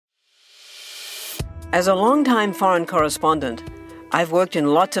As a longtime foreign correspondent, I've worked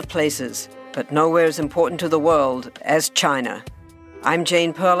in lots of places, but nowhere as important to the world as China. I'm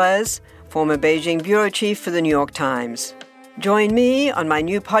Jane Perlez, former Beijing bureau chief for the New York Times. Join me on my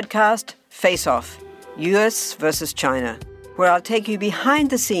new podcast, Face Off, U.S. versus China, where I'll take you behind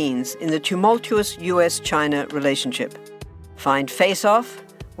the scenes in the tumultuous U.S.-China relationship. Find Face Off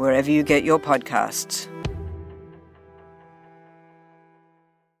wherever you get your podcasts.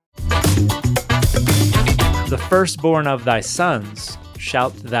 The firstborn of thy sons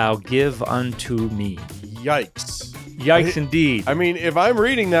shalt thou give unto me. Yikes. Yikes indeed. I mean, if I'm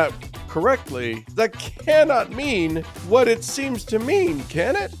reading that correctly, that cannot mean what it seems to mean,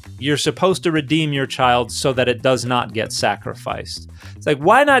 can it? You're supposed to redeem your child so that it does not get sacrificed. It's like,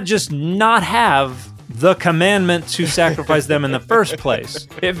 why not just not have the commandment to sacrifice them in the first place?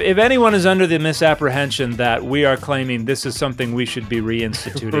 If anyone is under the misapprehension that we are claiming this is something we should be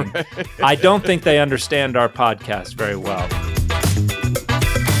reinstituting, right. I don't think they understand our podcast very well.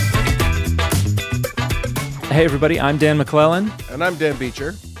 Hey everybody, I'm Dan McClellan. And I'm Dan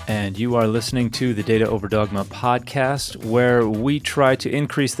Beecher. And you are listening to the Data Over Dogma podcast, where we try to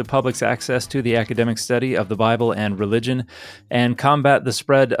increase the public's access to the academic study of the Bible and religion and combat the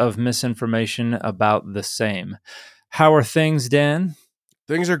spread of misinformation about the same. How are things, Dan?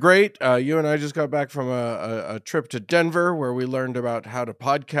 Things are great. You and I just got back from a trip to Denver where we learned about how to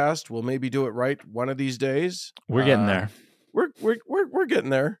podcast. We'll maybe do it right one of these days. We're getting there. We're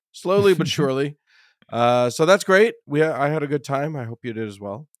getting there, slowly but surely. So that's great. I had a good time. I hope you did as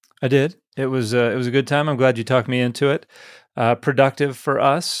well. I did. It was a good time. I'm glad you talked me into it. Productive for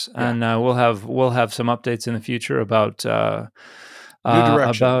us, yeah. And we'll have some updates in the future about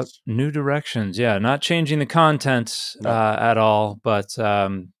new directions. Yeah, not changing the content at all, but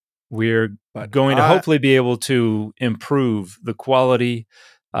we're going to hopefully be able to improve the quality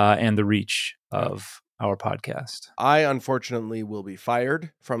and the reach of our podcast. I unfortunately will be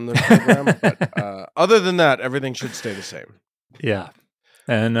fired from the program, but other than that, everything should stay the same. Yeah.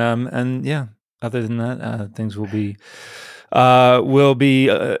 And yeah, other than that, things will be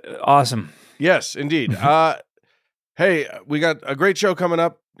awesome. Yes, indeed. Hey, we got a great show coming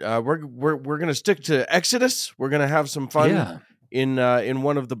up. We're going to stick to Exodus. We're going to have some fun in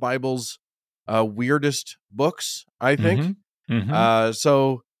one of the Bible's weirdest books, I think. Mm-hmm. Mm-hmm.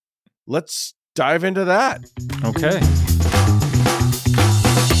 So let's dive into that.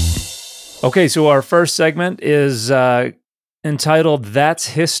 Okay, so our first segment is entitled That's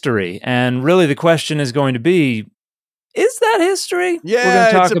History. And really the question is going to be, is that history? Yeah, we're going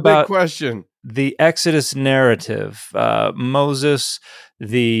to talk about big question. The Exodus narrative, Moses,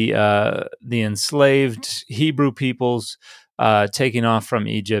 the enslaved Hebrew peoples taking off from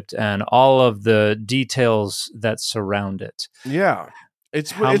Egypt, and all of the details that surround it. Yeah.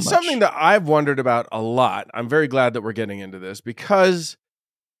 It's something that I've wondered about a lot. I'm very glad that we're getting into this because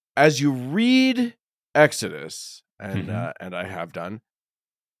as you read Exodus, and I have done,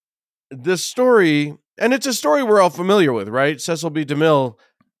 this story, and it's a story we're all familiar with, right? Cecil B. DeMille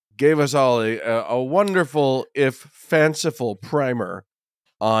gave us all a wonderful, if fanciful, primer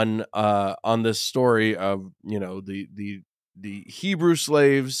on this story of the Hebrew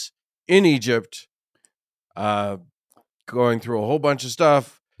slaves in Egypt, going through a whole bunch of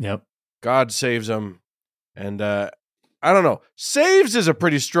stuff. Yep. God saves them. And I don't know. Saves is a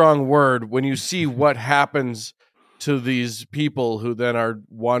pretty strong word when you see what happens to these people who then are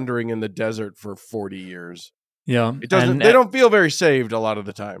wandering in the desert for 40 years. Yeah. They don't feel very saved a lot of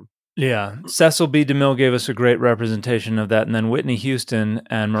the time. Yeah. Cecil B. DeMille gave us a great representation of that. And then Whitney Houston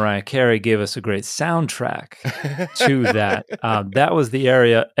and Mariah Carey gave us a great soundtrack to that. That was the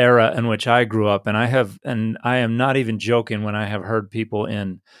era in which I grew up. And I am not even joking when I have heard people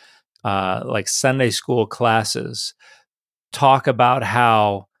in like Sunday school classes talk about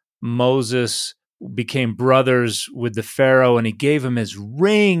how Moses became brothers with the Pharaoh and he gave him his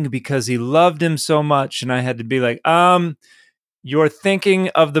ring because he loved him so much. And I had to be like, you're thinking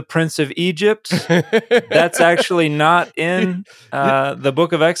of the Prince of Egypt? That's actually not in the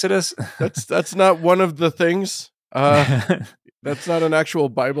book of Exodus. That's not one of the things. That's not an actual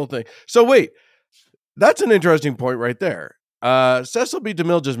Bible thing. So wait, that's an interesting point right there. Cecil B.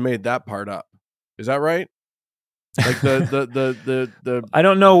 DeMille just made that part up. Is that right? Like the I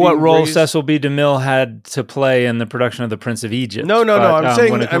don't know what role Cecil B. DeMille had to play in the production of The Prince of Egypt. No.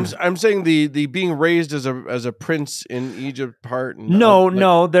 I'm saying the being raised as a prince in Egypt part. And,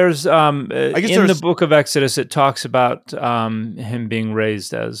 no. There's the book of Exodus it talks about him being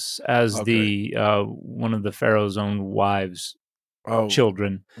raised as the one of the Pharaoh's own wives,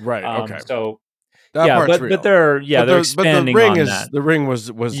 children. Right. Okay. So. That part's real. But they're expanding on that. The ring was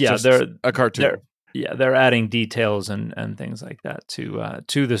just a cartoon. Yeah, they're adding details and things like that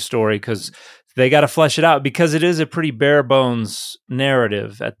to the story because they got to flesh it out because it is a pretty bare bones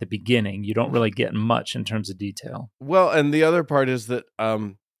narrative at the beginning. You don't really get much in terms of detail. Well, and the other part is that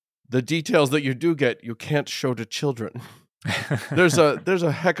the details that you do get, you can't show to children. There's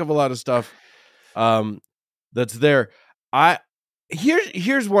a heck of a lot of stuff that's there.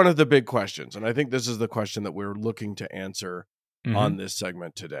 Here's one of the big questions, and I think this is the question that we're looking to answer on this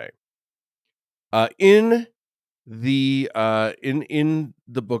segment today. In the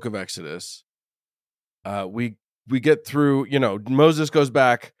book of Exodus, we get through. Moses goes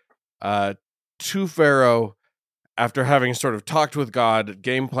back to Pharaoh after having sort of talked with God,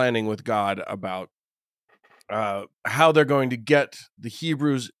 game planning with God about how they're going to get the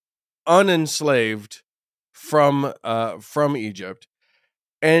Hebrews unenslaved from Egypt.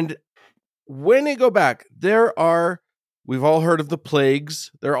 And when they go back, we've all heard of the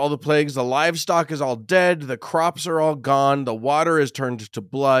plagues. There are all the plagues. The livestock is all dead. The crops are all gone. The water is turned to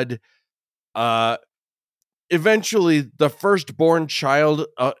blood. Eventually, the firstborn child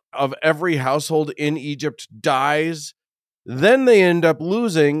of every household in Egypt dies. Then they end up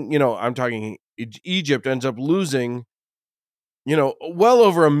losing, I'm talking Egypt ends up losing, well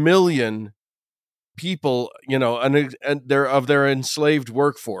over 1 million people, and they're of their enslaved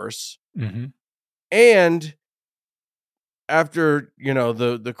workforce. Mm-hmm. And after,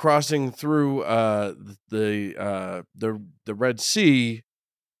 the crossing through the Red Sea,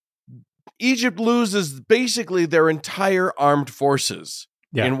 Egypt loses basically their entire armed forces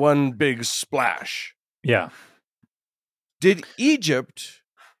in one big splash. Yeah. Did Egypt...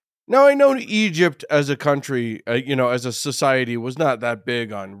 Now, I know Egypt as a country, as a society, was not that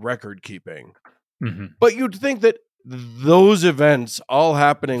big on record keeping. Mm-hmm. But you'd think that those events all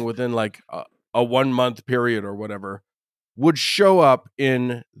happening within like a 1 month period or whatever would show up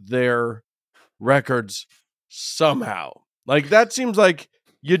in their records somehow. Like, that seems like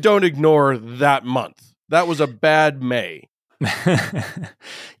you don't ignore that month. That was a bad May.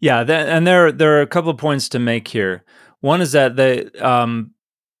 Yeah, and there are a couple of points to make here. One is that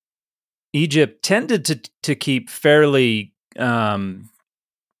Egypt tended to keep fairly not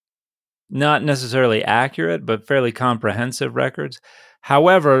necessarily accurate, but fairly comprehensive records.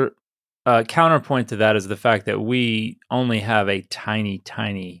 However, counterpoint to that is the fact that we only have a tiny,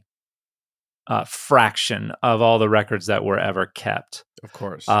 tiny fraction of all the records that were ever kept. Of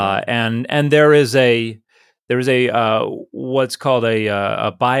course, and there is a what's called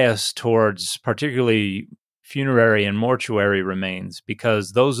a bias towards particularly funerary and mortuary remains,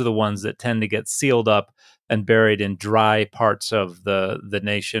 because those are the ones that tend to get sealed up and buried in dry parts of the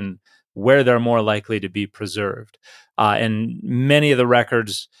nation where they're more likely to be preserved. And many of the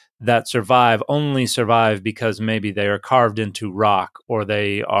records that survive only survive because maybe they are carved into rock, or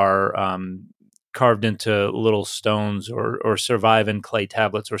they are carved into little stones, or survive in clay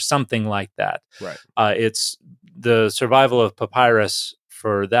tablets or something like that. Right. It's the survival of papyrus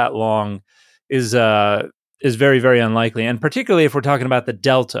for that long is very, very unlikely. And particularly if we're talking about the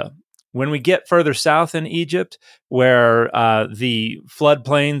Delta. When we get further south in Egypt, where the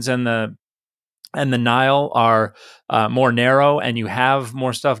floodplains and the Nile are more narrow, and you have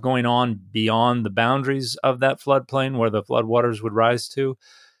more stuff going on beyond the boundaries of that floodplain where the floodwaters would rise to,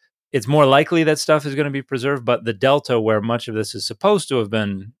 it's more likely that stuff is going to be preserved. But the Delta, where much of this is supposed to have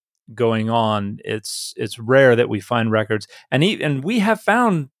been going on, it's rare that we find records. And we have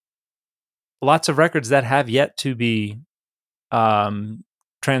found lots of records that have yet to be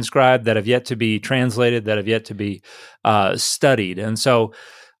transcribed, that have yet to be translated, that have yet to be studied. And so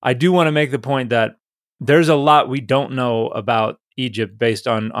I do want to make the point that there's a lot we don't know about Egypt based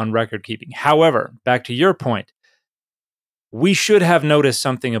on record keeping. However, back to your point, we should have noticed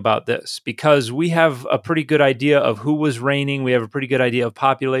something about this, because we have a pretty good idea of who was reigning. We have a pretty good idea of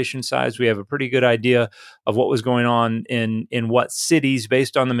population size. We have a pretty good idea of what was going on in what cities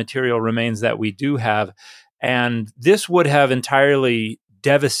based on the material remains that we do have. And this would have entirely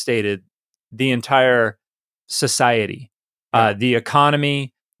devastated the entire society, the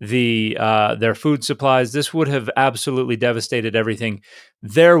economy, their food supplies. This would have absolutely devastated everything.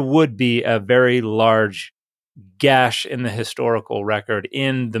 There would be a very large gash in the historical record,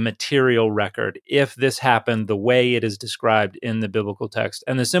 in the material record, if this happened the way it is described in the biblical text.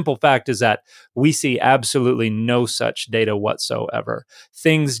 And the simple fact is that we see absolutely no such data whatsoever.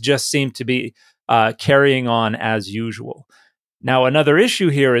 Things just seem to be carrying on as usual. Now, another issue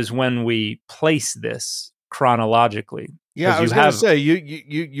here is when we place this chronologically. Yeah, I was going to say,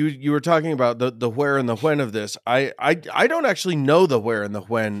 you were talking about the where and the when of this. I don't actually know the where and the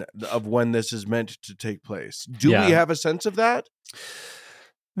when of when this is meant to take place. Do we have a sense of that?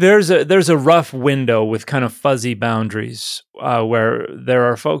 There's a rough window with kind of fuzzy boundaries where there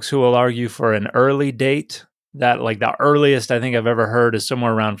are folks who will argue for an early date. That, like, the earliest I think I've ever heard is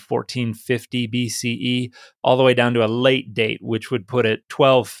somewhere around 1450 BCE, all the way down to a late date, which would put it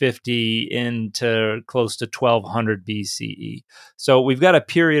 1250 into close to 1200 BCE. So we've got a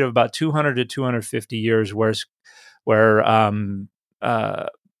period of about 200 to 250 years where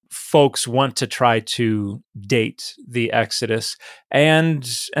folks want to try to date the Exodus, and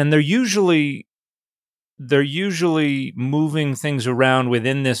they're usually moving things around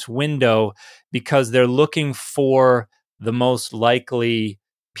within this window because they're looking for the most likely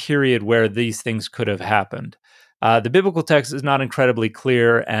period where these things could have happened. The biblical text is not incredibly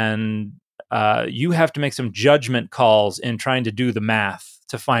clear, and you have to make some judgment calls in trying to do the math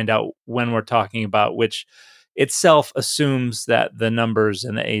to find out when we're talking about, which itself assumes that the numbers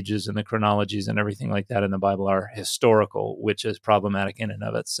and the ages and the chronologies and everything like that in the Bible are historical, which is problematic in and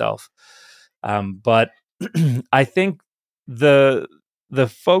of itself. But I think the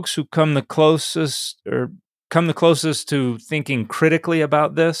folks who come the closest to thinking critically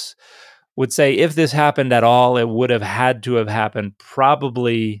about this would say if this happened at all, it would have had to have happened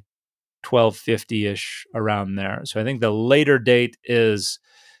probably 1250-ish, around there. So I think the later date is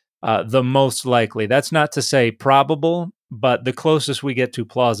the most likely. That's not to say probable, but the closest we get to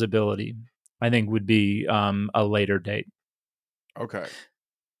plausibility, I think, would be a later date. Okay.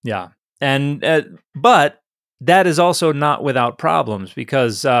 Yeah. And but that is also not without problems,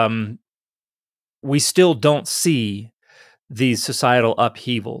 because we still don't see these societal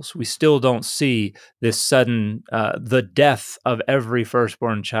upheavals. We still don't see this sudden the death of every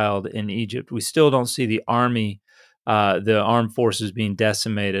firstborn child in Egypt. We still don't see the army, the armed forces being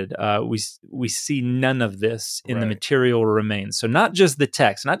decimated. We see none of this in the material remains. So not just the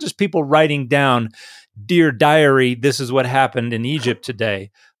text, not just people writing down, "Dear diary, this is what happened in Egypt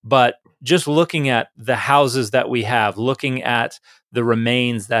today," but just looking at the houses that we have, looking at the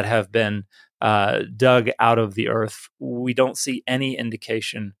remains that have been dug out of the earth, we don't see any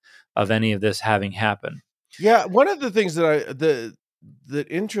indication of any of this having happened. Yeah, one of the things that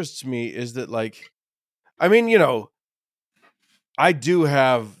interests me is that, like, I mean, you know, I do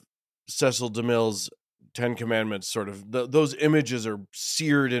have Cecil DeMille's Ten Commandments sort of, those images are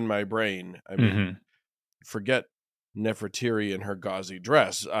seared in my brain. I mean, forget Nefertiti in her gauzy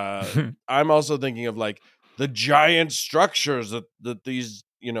dress. I'm also thinking of, like, the giant structures that these,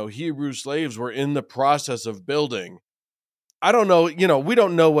 you know, Hebrew slaves were in the process of building. I don't know, you know, we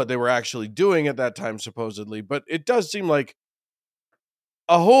don't know what they were actually doing at that time, supposedly, but it does seem like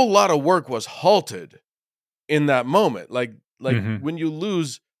a whole lot of work was halted in that moment. Like when you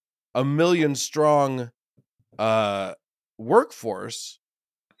lose a million strong workforce,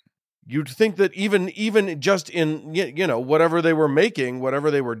 you'd think that even just in, you know, whatever they were making,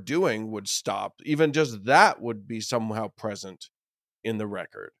 whatever they were doing would stop. Even just that would be somehow present in the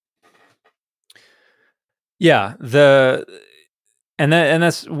record. Yeah, and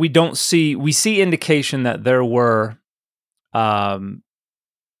that's we see indication that there were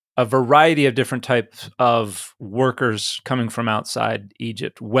a variety of different types of workers coming from outside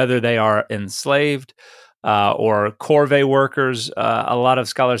Egypt, whether they are enslaved or corvée workers. A lot of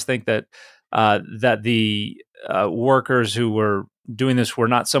scholars think that the workers who were doing this were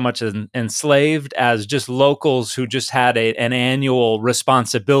not so much enslaved as just locals who just had an annual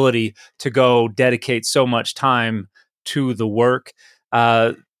responsibility to go dedicate so much time to the work.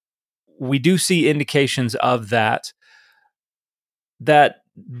 We do see indications of that. That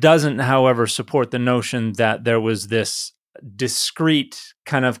doesn't, however, support the notion that there was this discrete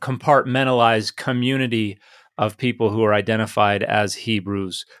kind of compartmentalized community of people who are identified as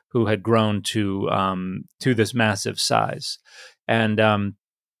Hebrews who had grown to this massive size, and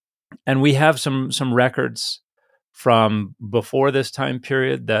we have some records from before this time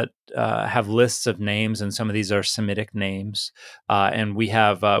period that have lists of names, and some of these are Semitic names. And we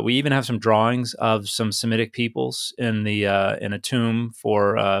even have some drawings of some Semitic peoples in a tomb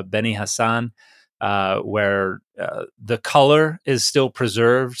for Beni Hassan, where the color is still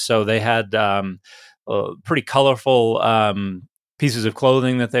preserved. So they had pretty colorful pieces of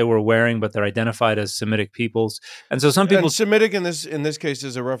clothing that they were wearing, but they're identified as Semitic peoples. And so some people, and Semitic in this case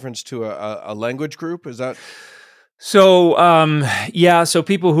is a reference to a language group. Is that? So, so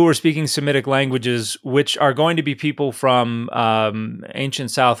people who are speaking Semitic languages, which are going to be people from ancient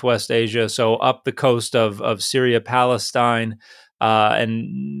Southwest Asia, so up the coast of Syria, Palestine,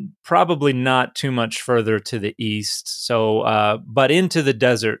 and probably not too much further to the east. So, but into the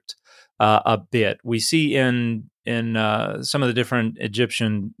desert a bit. We see in some of the different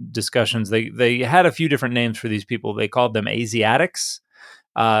Egyptian discussions, they had a few different names for these people. They called them Asiatics.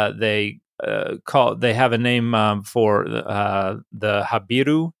 They have a name for the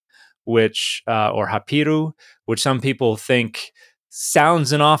Habiru, which or Hapiru, which some people think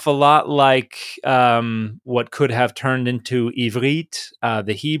sounds an awful lot like what could have turned into Ivrit,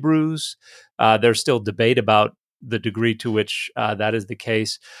 the Hebrews. There's still debate about the degree to which that is the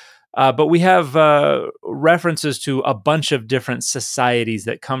case. But we have references to a bunch of different societies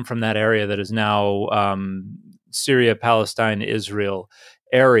that come from that area that is now Syria, Palestine, Israel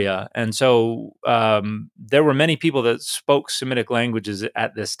area. And so there were many people that spoke Semitic languages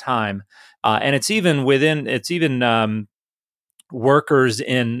at this time. And it's even workers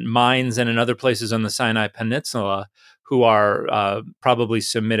in mines and in other places on the Sinai Peninsula who are probably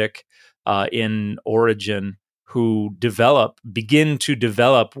Semitic in origin, who begin to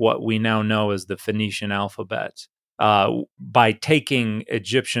develop what we now know as the Phoenician alphabet by taking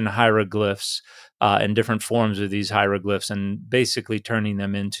Egyptian hieroglyphs and different forms of these hieroglyphs and basically turning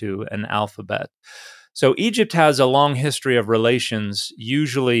them into an alphabet. So Egypt has a long history of relations,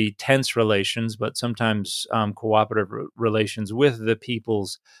 usually tense relations, but sometimes cooperative relations with the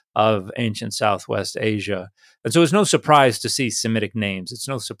peoples of ancient Southwest Asia. And so it's no surprise to see Semitic names. It's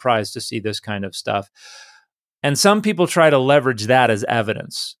no surprise to see this kind of stuff. And some people try to leverage that as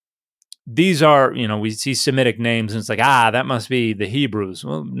evidence. These are, we see Semitic names and it's like, that must be the Hebrews.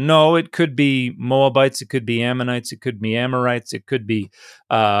 Well, no, it could be Moabites, it could be Ammonites, it could be Amorites, it could be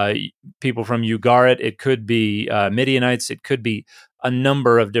people from Ugarit, it could be Midianites, it could be a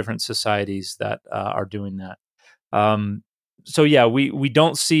number of different societies that are doing that. So yeah, we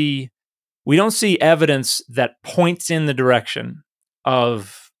don't see evidence that points in the direction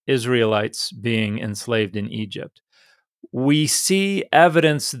of Israelites being enslaved in Egypt. We see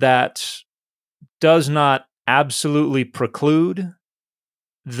evidence that does not absolutely preclude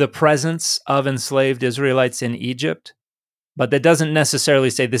the presence of enslaved Israelites in Egypt, but that doesn't necessarily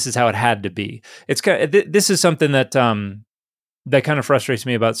say this is how it had to be. This is something that that kind of frustrates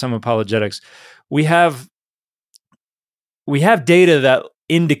me about some apologetics. We have data that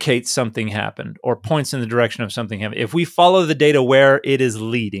indicates something happened or points in the direction of something happened. If we follow the data where it is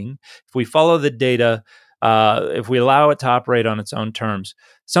leading, if we follow the data, if we allow it to operate on its own terms,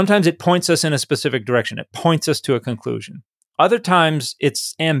 sometimes it points us in a specific direction. It points us to a conclusion. Other times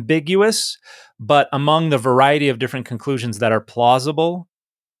it's ambiguous, but among the variety of different conclusions that are plausible,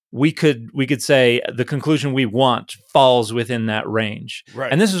 we could say the conclusion we want falls within that range. Right.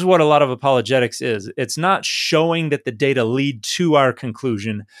 And this is what a lot of apologetics is. It's not showing that the data lead to our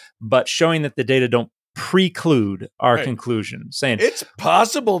conclusion, but showing that the data don't preclude our conclusion, saying it's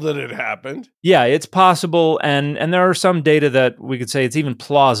possible that it happened. Yeah, it's possible, and there are some data that we could say it's even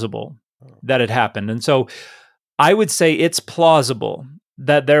plausible that it happened. And so I would say it's plausible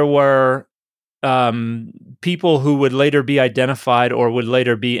that there were people who would later be identified or would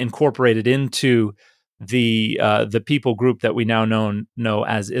later be incorporated into the people group that we now know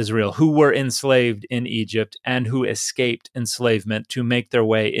as Israel, who were enslaved in Egypt and who escaped enslavement to make their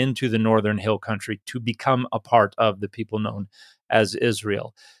way into the northern hill country to become a part of the people known as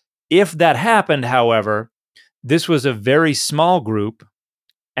Israel. If that happened, however, this was a very small group,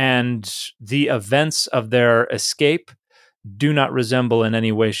 and the events of their escape do not resemble in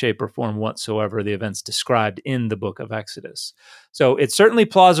any way, shape, or form whatsoever the events described in the book of Exodus. So it's certainly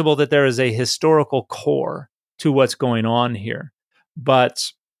plausible that there is a historical core to what's going on here.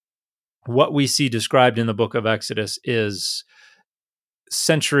 But what we see described in the book of Exodus is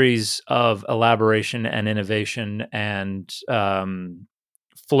centuries of elaboration and innovation and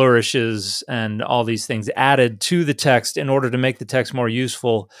flourishes and all these things added to the text in order to make the text more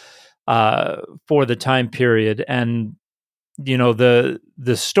useful for the time period. And the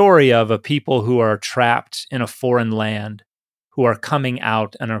story of a people who are trapped in a foreign land, who are coming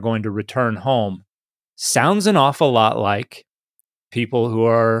out and are going to return home, sounds an awful lot like people who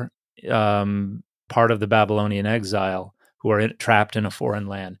are part of the Babylonian exile, who are trapped in a foreign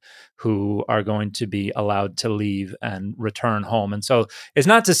land, who are going to be allowed to leave and return home. And so it's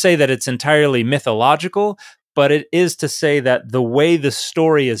not to say that it's entirely mythological, but it is to say that the way the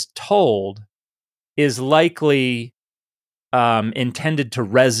story is told is likely intended to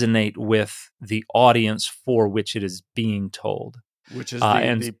resonate with the audience for which it is being told. Which is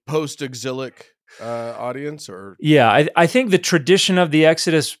the post-exilic audience? Or yeah, I think the tradition of the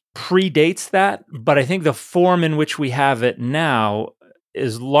Exodus predates that, but I think the form in which we have it now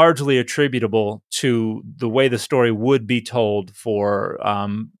is largely attributable to the way the story would be told for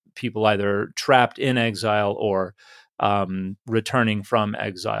people either trapped in exile or returning from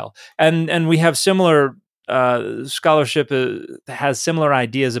exile. And we have similar scholarship has similar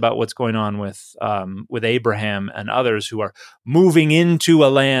ideas about what's going on with Abraham and others who are moving into a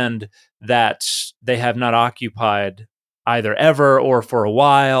land that they have not occupied either ever or for a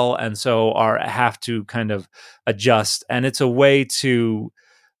while, and so have to kind of adjust. And it's a way to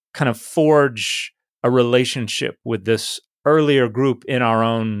kind of forge a relationship with this earlier group in our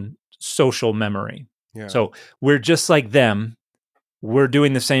own social memory. Yeah. So we're just like them. We're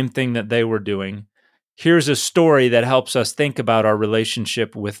doing the same thing that they were doing. Here's a story that helps us think about our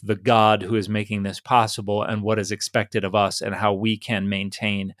relationship with the God who is making this possible and what is expected of us and how we can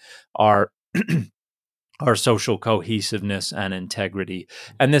maintain our our social cohesiveness and integrity.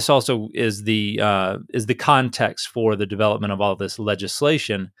 And this also is the context for the development of all this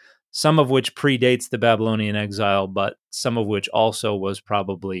legislation, some of which predates the Babylonian exile, but some of which also was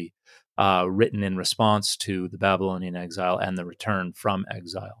probably written in response to the Babylonian exile and the return from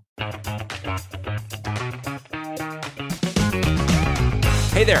exile.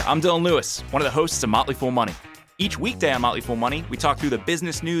 Hey there, I'm Dylan Lewis, one of the hosts of Motley Fool Money. Each weekday on Motley Fool Money, we talk through the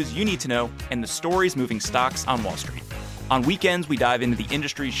business news you need to know and the stories moving stocks on Wall Street. On weekends, we dive into the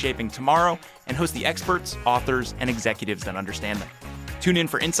industries shaping tomorrow and host the experts, authors, and executives that understand them. Tune in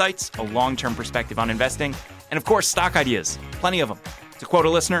for insights, a long-term perspective on investing, and of course, stock ideas. Plenty of them. To quote a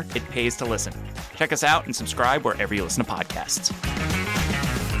listener, it pays to listen. Check us out and subscribe wherever you listen to podcasts.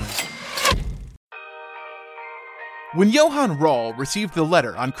 When Johann Rall received the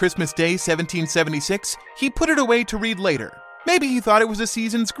letter on Christmas Day 1776, he put it away to read later. Maybe he thought it was a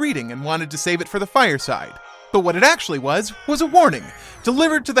season's greeting and wanted to save it for the fireside. But what it actually was a warning,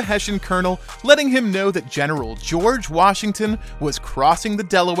 delivered to the Hessian colonel, letting him know that General George Washington was crossing the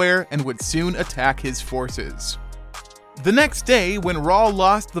Delaware and would soon attack his forces. The next day, when Rall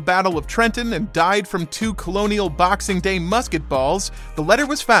lost the Battle of Trenton and died from 2 colonial Boxing Day musket balls, the letter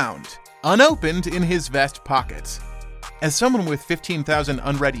was found, unopened in his vest pocket. As someone with 15,000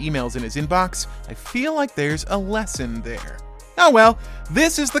 unread emails in his inbox, I feel like there's a lesson there. Oh well,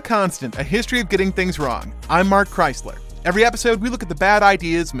 this is The Constant, a history of getting things wrong. I'm Mark Chrysler. Every episode, we look at the bad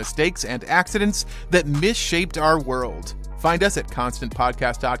ideas, mistakes, and accidents that misshaped our world. Find us at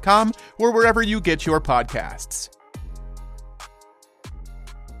constantpodcast.com or wherever you get your podcasts.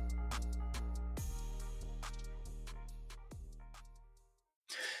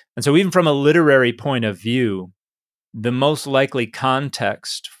 And so even from a literary point of view, the most likely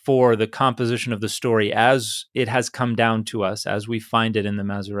context for the composition of the story as it has come down to us, as we find it in the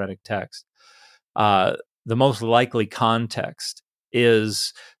Masoretic text, the most likely context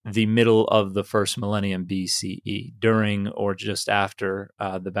is the middle of the first millennium BCE, during or just after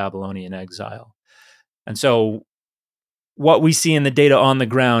the Babylonian exile. And so what we see in the data on the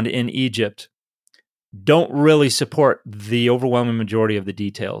ground in Egypt don't really support the overwhelming majority of the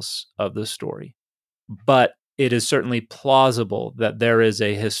details of the story. But it is certainly plausible that there is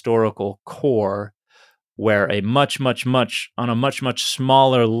a historical core where on a much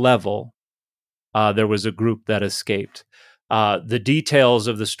smaller level, there was a group that escaped. The details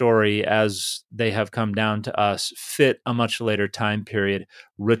of the story as they have come down to us fit a much later time period.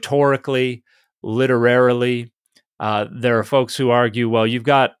 Rhetorically, literarily, there are folks who argue, well, you've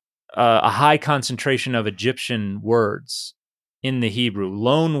got a high concentration of Egyptian words in the Hebrew,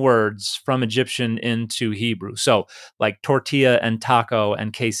 loan words from Egyptian into Hebrew. So like tortilla and taco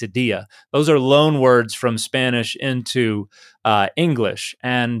and quesadilla, those are loan words from Spanish into English.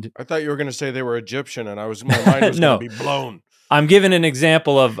 And I thought you were going to say they were Egyptian, and my mind was no, going to be blown. I'm giving an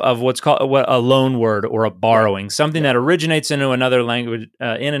example of what's called a loan word or a borrowing, something that originates into another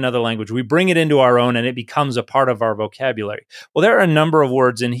language, We bring it into our own, and it becomes a part of our vocabulary. Well, there are a number of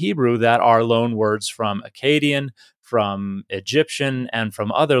words in Hebrew that are loan words from Akkadian, from Egyptian, and from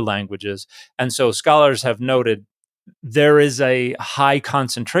other languages. And so scholars have noted there is a high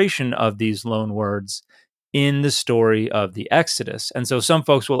concentration of these loan words in the story of the Exodus. And so some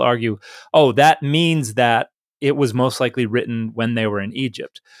folks will argue, oh, that means that it was most likely written when they were in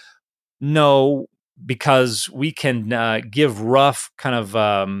Egypt. No, because we can give rough kind of,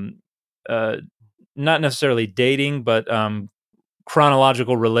 not necessarily dating, but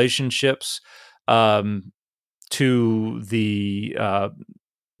chronological relationships to the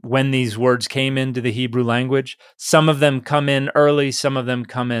when these words came into the Hebrew language. Some of them come in early, some of them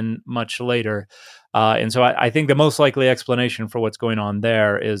come in much later. And so I think the most likely explanation for what's going on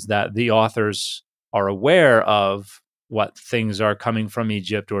there is that the authors are aware of what things are coming from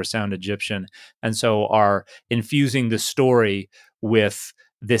Egypt or sound Egyptian, and so are infusing the story with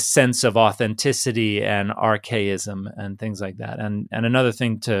this sense of authenticity and archaism and things like that. And another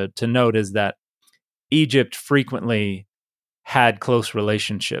thing to note is that Egypt frequently had close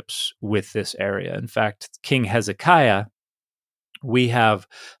relationships with this area. In fact, King Hezekiah,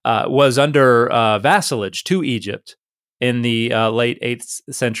 was under vassalage to Egypt in the late 8th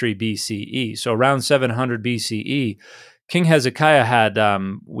century BCE. So around 700 BCE, King Hezekiah had,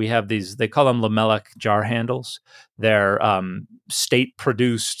 we have these, they call them Lamelech jar handles. They're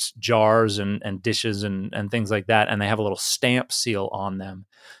state-produced jars and dishes and things like that, and they have a little stamp seal on them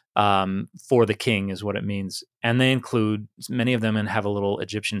for the king is what it means. And they include, many of them have a little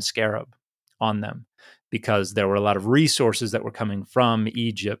Egyptian scarab on them because there were a lot of resources that were coming from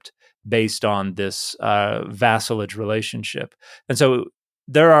Egypt based on this vassalage relationship. And so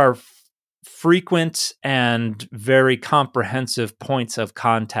there are frequent and very comprehensive points of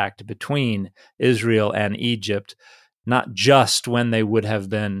contact between Israel and Egypt, not just when they would have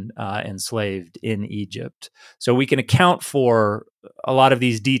been enslaved in Egypt. So we can account for a lot of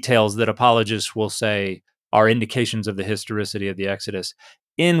these details that apologists will say are indications of the historicity of the Exodus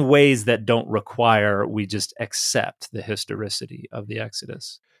in ways that don't require we just accept the historicity of the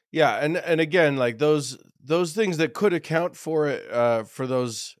Exodus. Yeah, and again, like those things that could account for it, for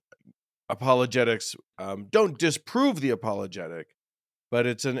those apologetics, don't disprove the apologetic, but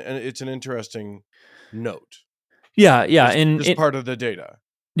it's an interesting note. Yeah. It's part of the data.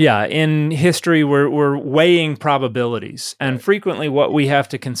 Yeah, in history, we're weighing probabilities, and Right. frequently what we have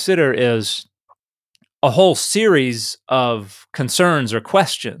to consider is a whole series of concerns or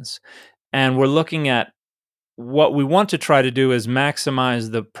questions, and we're looking at what we want to try to do is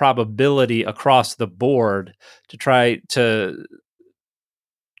maximize the probability across the board to try to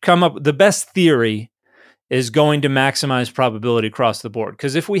come up. The best theory is going to maximize probability across the board,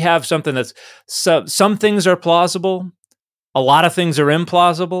 because if we have something that's some things are plausible, a lot of things are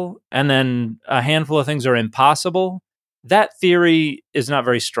implausible, and then a handful of things are impossible, that theory is not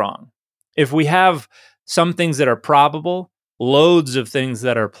very strong. If we have some things that are probable, loads of things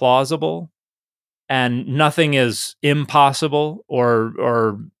that are plausible, and nothing is impossible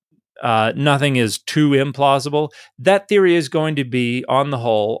or nothing is too implausible, that theory is going to be, on the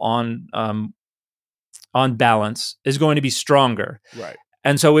whole, on balance, is going to be stronger. Right.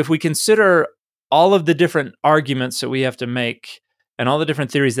 And so if we consider all of the different arguments that we have to make and all the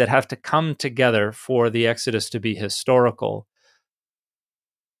different theories that have to come together for the Exodus to be historical,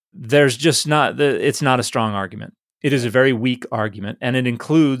 there's just it's not a strong argument. It is a very weak argument, and it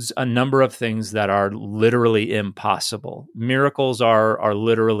includes a number of things that are literally impossible. Miracles are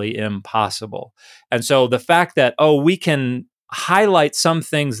literally impossible. And so the fact that, we can highlight some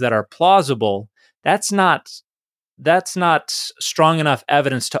things that are plausible, that's not strong enough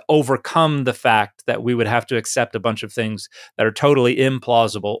evidence to overcome the fact that we would have to accept a bunch of things that are totally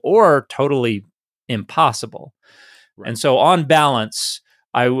implausible or totally impossible. Right. And so on balance,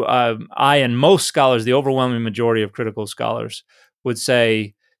 I and most scholars, the overwhelming majority of critical scholars, would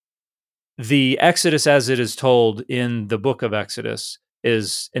say the Exodus as it is told in the book of Exodus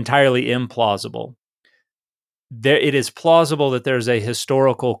is entirely implausible. It is plausible that there's a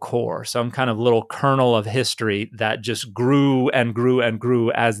historical core, some kind of little kernel of history that just grew and grew and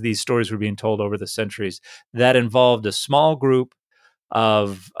grew as these stories were being told over the centuries, that involved a small group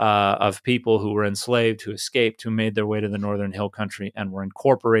of people who were enslaved, who escaped, who made their way to the northern hill country and were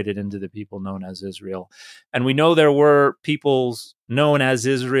incorporated into the people known as Israel. And we know there were peoples known as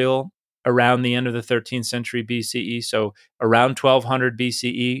Israel around the end of the 13th century BCE. So around 1200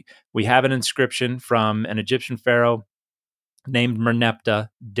 BCE, we have an inscription from an Egyptian pharaoh named Merneptah,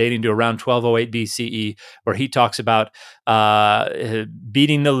 dating to around 1208 BCE, where he talks about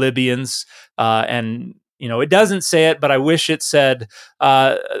beating the Libyans. And, it doesn't say it, but I wish it said,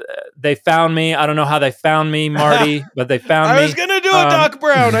 they found me. I don't know how they found me, Marty, but they found me. I was going to do a Doc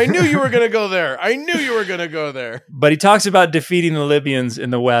Brown. I knew you were going to go there. But he talks about defeating the Libyans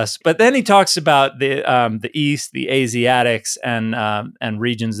in the west. But then he talks about the east, the Asiatics, and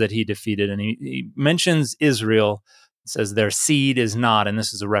regions that he defeated. And he mentions Israel. Says their seed is not, and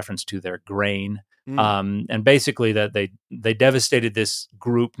this is a reference to their grain. And basically that they devastated this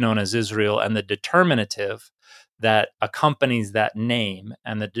group known as Israel, and the determinative that accompanies that name,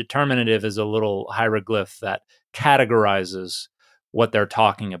 and the determinative is a little hieroglyph that categorizes what they're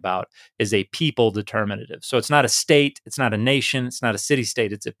talking about, is a people determinative. So it's not a state, it's not a nation, it's not a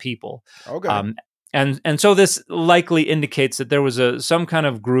city-state, it's a people. Okay. And so this likely indicates that there was some kind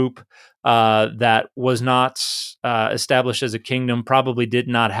of group that was not established as a kingdom, probably did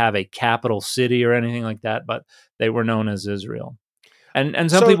not have a capital city or anything like that, but they were known as Israel.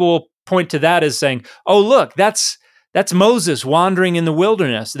 And some people will point to that as saying, "Oh, look, that's Moses wandering in the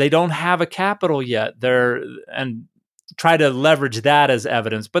wilderness. They don't have a capital yet." And try to leverage that as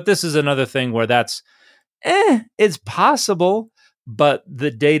evidence. But this is another thing where that's it's possible, but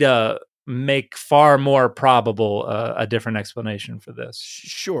the data make far more probable a different explanation for this.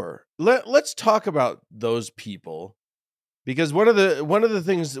 Sure. Let's talk about those people, because one of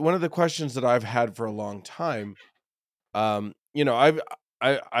the questions that I've had for a long time, I've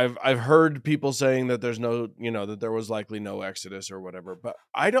heard people saying that there's no, that there was likely no Exodus or whatever, but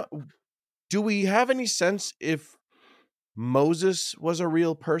do we have any sense if Moses was a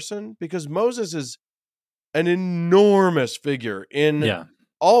real person? Because Moses is an enormous figure in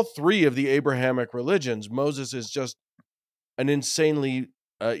all three of the Abrahamic religions. Moses is just an insanely,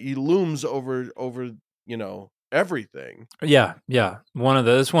 he looms over, everything. Yeah.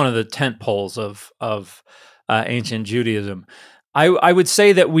 It's one of the tent poles of ancient Judaism. I would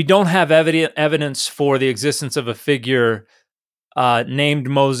say that we don't have evidence for the existence of a figure named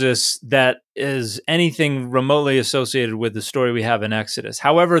Moses that is anything remotely associated with the story we have in Exodus.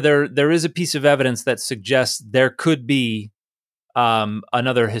 However, there is a piece of evidence that suggests there could be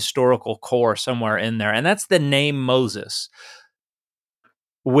another historical core somewhere in there, and that's the name Moses,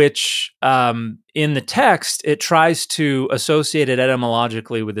 which in the text, it tries to associate it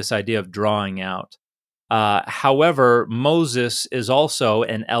etymologically with this idea of drawing out. However, Moses is also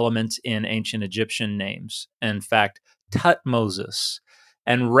an element in ancient Egyptian names. In fact, Tutmosis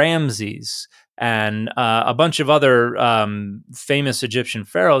and Ramses and a bunch of other famous Egyptian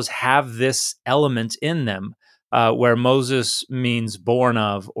pharaohs have this element in them, where Moses means born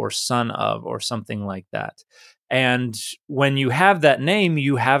of or son of or something like that. And when you have that name,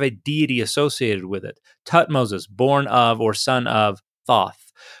 you have a deity associated with it. Tutmosis, born of or son of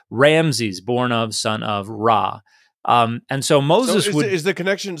Thoth. Ramses, born of, son of Ra. And so Moses is the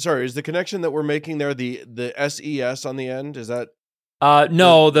connection that we're making there the SES on the end? Is that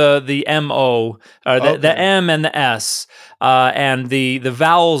no, the MO, the M and the S, and the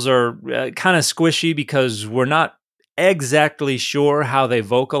vowels are kind of squishy because we're not exactly sure how they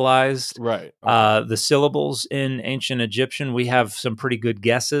vocalized the syllables in ancient Egyptian. We have some pretty good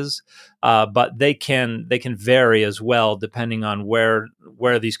guesses, but they can vary as well depending on where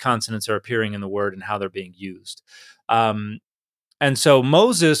these consonants are appearing in the word and how they're being used. And so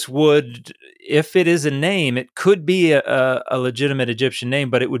Moses would, if it is a name, it could be a legitimate Egyptian name,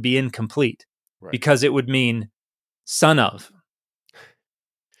 but it would be incomplete because it would mean son of.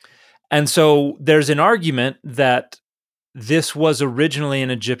 And so there's an argument that this was originally an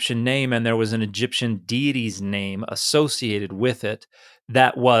Egyptian name and there was an Egyptian deity's name associated with it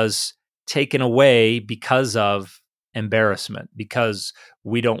that was taken away because of embarrassment, because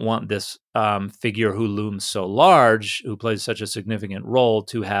we don't want this figure who looms so large, who plays such a significant role,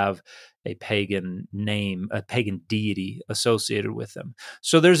 to have a pagan name, a pagan deity associated with them.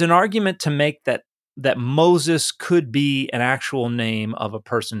 So there's an argument to make that Moses could be an actual name of a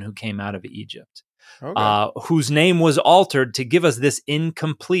person who came out of Egypt, whose name was altered to give us this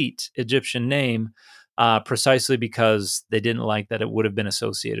incomplete Egyptian name, precisely because they didn't like that it would have been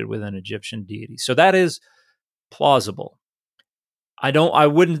associated with an Egyptian deity. So that is plausible. I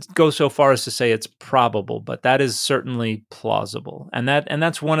wouldn't go so far as to say it's probable, but that is certainly plausible. And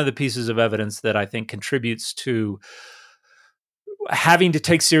that's one of the pieces of evidence that I think contributes to having to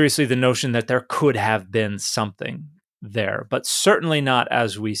take seriously the notion that there could have been something there, but certainly not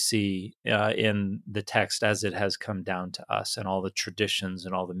as we see in the text as it has come down to us, and all the traditions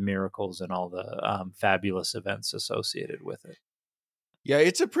and all the miracles and all the fabulous events associated with it. Yeah,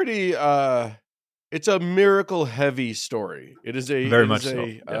 it's a pretty it's a miracle heavy story. It is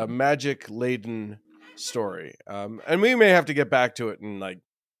a magic laden story, and we may have to get back to it and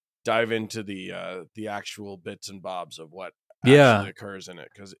dive into the actual bits and bobs of what actually occurs in it,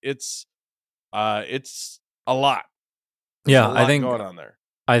 because it's a lot. There's a lot going on there.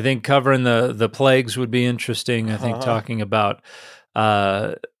 I think covering the plagues would be interesting. I think talking about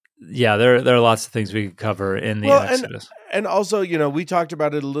there are lots of things we could cover in the Exodus. And also, we talked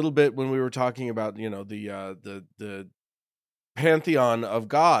about it a little bit when we were talking about, the pantheon of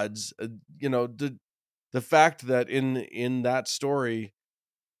gods. The fact that in that story,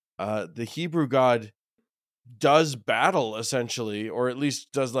 the Hebrew God does battle essentially, or at least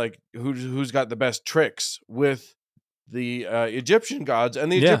does who's got the best tricks with the Egyptian gods,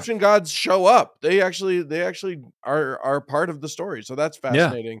 and the Egyptian gods show up. They actually are part of the story. So that's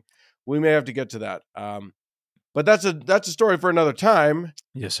fascinating. Yeah. We may have to get to that. But that's a story for another time.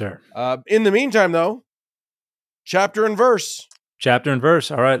 Yes, sir. In the meantime, though, chapter and verse. Chapter and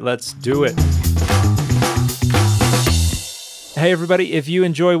verse. All right, let's do it. Hey, everybody, if you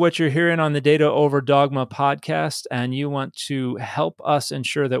enjoy what you're hearing on the Data Over Dogma podcast and you want to help us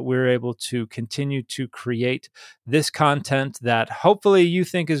ensure that we're able to continue to create this content that hopefully you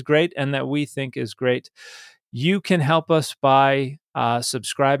think is great and that we think is great, you can help us by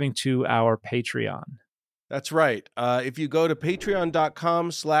subscribing to our Patreon. That's right. If you go to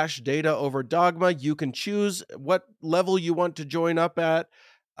patreon.com/dataoverdogma, you can choose what level you want to join up at.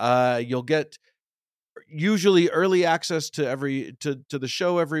 You'll get usually early access to the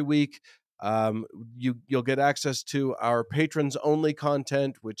show every week. You'll get access to our patrons only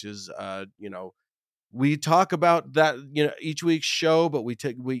content, which is we talk about that each week's show, but we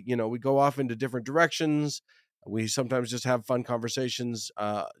go off into different directions. We sometimes just have fun conversations.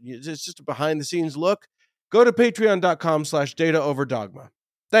 It's just a behind the scenes look. Go to patreon.com/dataoverdogma.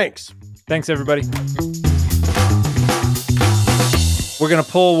 Thanks. Thanks, everybody. We're going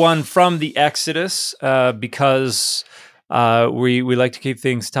to pull one from the Exodus because we like to keep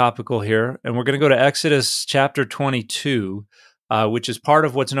things topical here. And we're going to go to Exodus chapter 22, which is part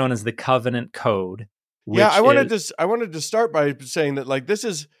of what's known as the Covenant Code. Yeah, I wanted to start by saying that, like, this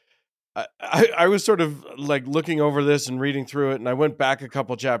is, I was sort of like looking over this and reading through it, and I went back a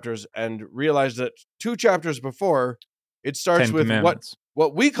couple chapters and realized that 2 chapters before, it starts with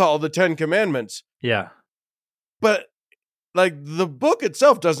what we call the 10 Commandments. Yeah. But like the book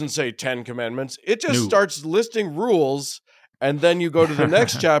itself doesn't say 10 commandments. It just starts listing rules. And then you go to the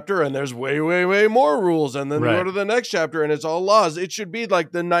next chapter and there's way, way, way more rules. And then you go to the next chapter and it's all laws. It should be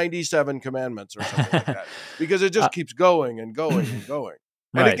like the 97 commandments or something like that, because it just keeps going and going and going.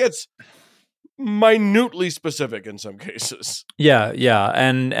 And it gets minutely specific in some cases. Yeah.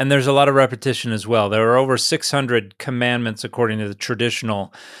 And there's a lot of repetition as well. There are over 600 commandments according to the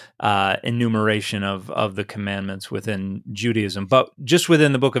traditional enumeration of the commandments within Judaism. But just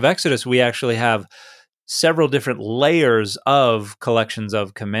within the book of Exodus, we actually have several different layers of collections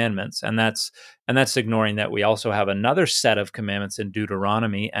of commandments. And that's ignoring that we also have another set of commandments in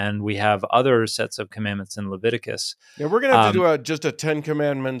Deuteronomy, and we have other sets of commandments in Leviticus. Yeah, we're going to have to do just a 10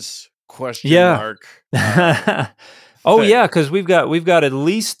 commandments question mark. Because we've got at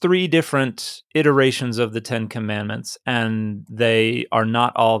least 3 different iterations of the 10 commandments, and they are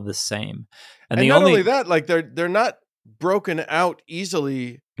not all the same. And not only that, like they're not broken out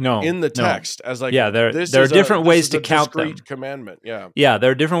easily in the text as like, there are different ways to count them. Commandment, there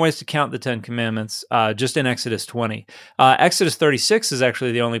are different ways to count the 10 commandments. Just in Exodus 20, Exodus 36 is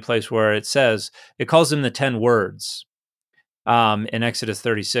actually the only place where it calls them the 10 words. In Exodus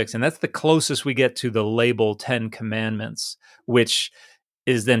 36, and that's the closest we get to the label 10 commandments, which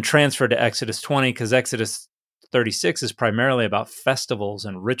is then transferred to Exodus 20, because Exodus 36 is primarily about festivals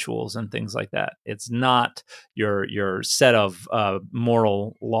and rituals and things like that. It's not your set of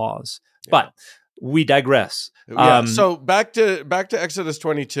moral laws. Yeah. But we digress. So back to Exodus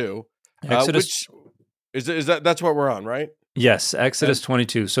 22. Which is that's what we're on, right? Yes, Exodus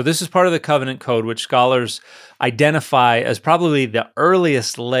 22. So this is part of the Covenant Code, which scholars identify as probably the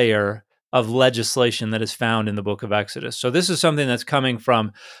earliest layer of legislation that is found in the book of Exodus. So this is something that's coming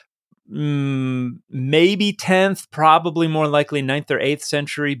from maybe 10th, probably more likely 9th or 8th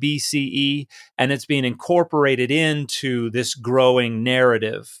century BCE, and it's being incorporated into this growing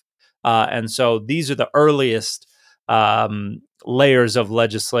narrative. And so these are the earliest layers of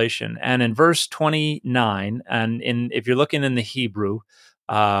legislation. And in verse 29, and if you're looking in the Hebrew,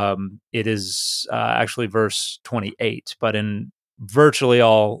 it is actually verse 28, but in virtually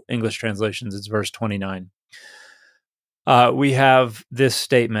all English translations, it's verse 29. We have this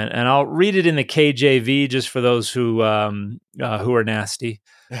statement, and I'll read it in the KJV just for those who are nasty.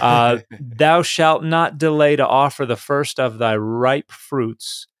 Thou shalt not delay to offer the first of thy ripe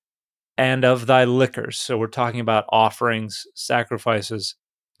fruits and of thy liquors. So we're talking about offerings, sacrifices.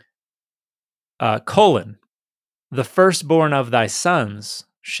 The firstborn of thy sons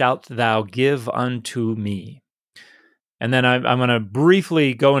shalt thou give unto me. And then I'm going to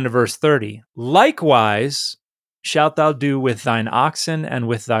briefly go into verse 30. Likewise shalt thou do with thine oxen and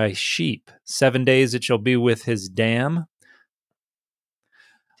with thy sheep. 7 days it shall be with his dam.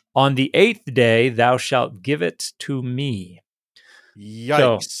 On the 8th day thou shalt give it to me.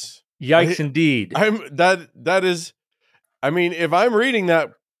 Yikes. So, yikes indeed. That is, I mean, if I'm reading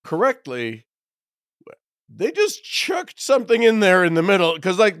that correctly, they just chucked something in there in the middle,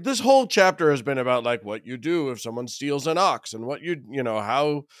 because like this whole chapter has been about like what you do if someone steals an ox and what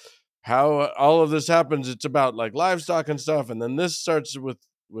how all of this happens. It's about like livestock and stuff, and then this starts with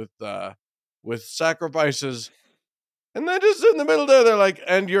sacrifices, and then just in the middle there they're like,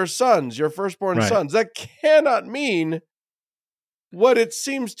 and your sons, your firstborn sons. That cannot mean what it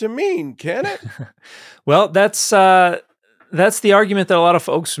seems to mean, can it? Well, that's That's the argument that a lot of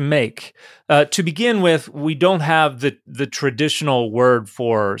folks make. To begin with, we don't have the traditional word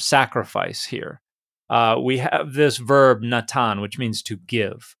for sacrifice here. We have this verb natan, which means to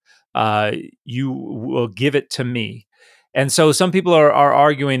give. You will give it to me. And so some people are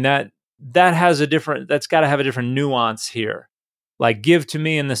arguing that that's got to have a different nuance here. Like give to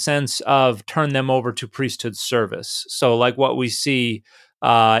me in the sense of turn them over to priesthood service. So like what we see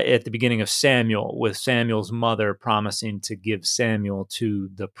at the beginning of Samuel, with Samuel's mother promising to give Samuel to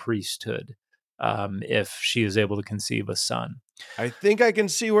the priesthood if she is able to conceive a son. I think I can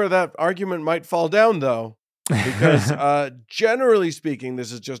see where that argument might fall down, though, because generally speaking,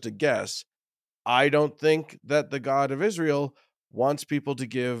 this is just a guess. I don't think that the God of Israel wants people to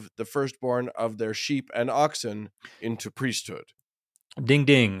give the firstborn of their sheep and oxen into priesthood. Ding,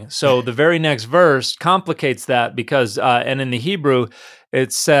 ding. So the very next verse complicates that because, and in the Hebrew,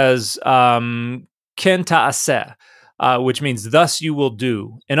 it says, ken ta'aseh, which means thus you will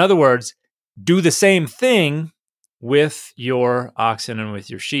do. In other words, do the same thing with your oxen and with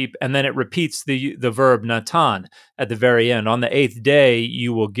your sheep. And then it repeats the verb natan at the very end. On the 8th day,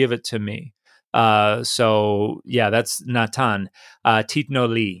 you will give it to me. So yeah, that's natan, titno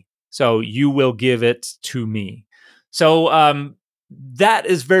li. So you will give it to me. So, that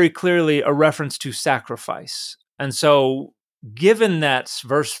is very clearly a reference to sacrifice. And so given that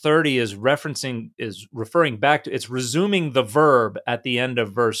verse 30 is referring back to, it's resuming the verb at the end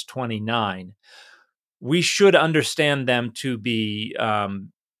of verse 29, we should understand them to be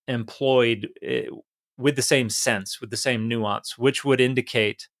employed with the same sense, with the same nuance, which would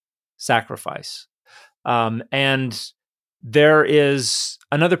indicate sacrifice. And there is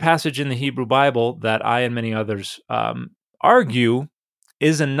another passage in the Hebrew Bible that I and many others argue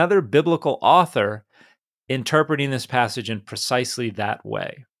is another biblical author interpreting this passage in precisely that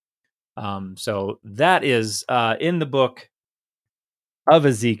way. So that is in the book of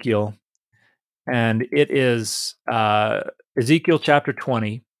Ezekiel, and it is Ezekiel chapter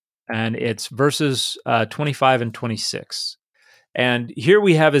 20, and it's verses 25 and 26. And here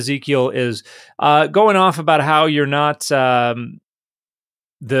we have Ezekiel is going off about how you're not, the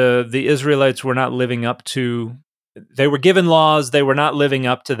Israelites were not living up to. They were given laws; they were not living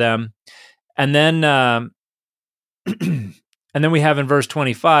up to them, and then, and then we have in verse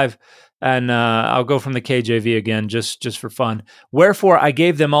 25, and I'll go from the KJV again, just for fun. Wherefore I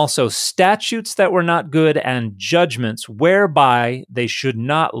gave them also statutes that were not good, and judgments whereby they should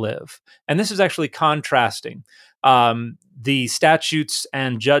not live. And this is actually contrasting the statutes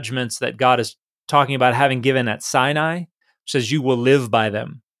and judgments that God is talking about having given at Sinai. Says you will live by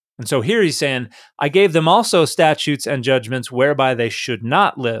them. And so here he's saying, I gave them also statutes and judgments whereby they should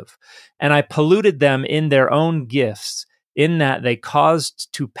not live. And I polluted them in their own gifts, in that they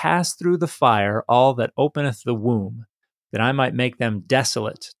caused to pass through the fire all that openeth the womb, that I might make them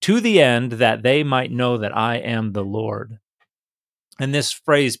desolate, to the end that they might know that I am the Lord. And this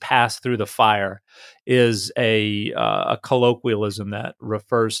phrase, pass through the fire, is a colloquialism that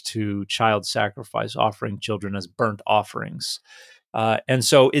refers to child sacrifice, offering children as burnt offerings. And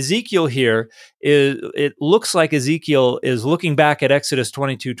so Ezekiel here, it looks like Ezekiel is looking back at Exodus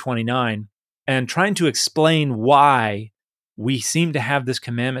 22:29 and trying to explain why we seem to have this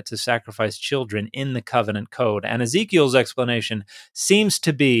commandment to sacrifice children in the covenant code. And Ezekiel's explanation seems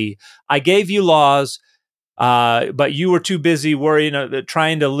to be, I gave you laws, but you were too busy worrying,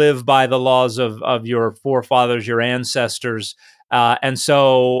 trying to live by the laws of your forefathers, your ancestors. And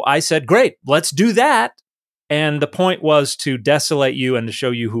so I said, great, let's do that. And the point was to desolate you and to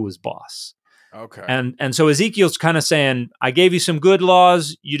show you who was boss. Okay. And so Ezekiel's kind of saying, I gave you some good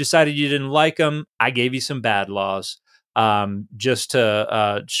laws. You decided you didn't like them. I gave you some bad laws just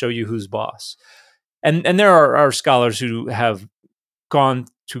to show you who's boss. And there are scholars who have gone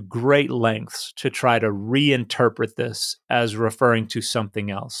to great lengths to try to reinterpret this as referring to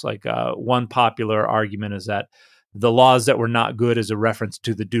something else. Like one popular argument is that the laws that were not good is a reference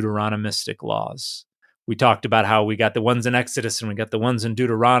to the Deuteronomistic laws. We talked about how we got the ones in Exodus and we got the ones in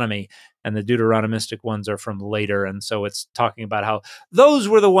Deuteronomy, and the Deuteronomistic ones are from later. And so it's talking about how those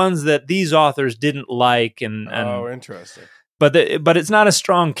were the ones that these authors didn't like. And interesting. But it's not a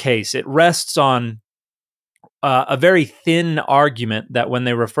strong case. It rests on a very thin argument that when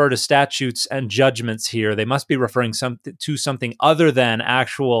they refer to statutes and judgments here, they must be referring to something other than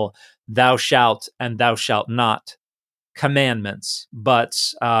actual thou shalt and thou shalt not commandments. But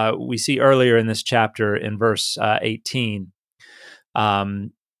we see earlier in this chapter in verse 18,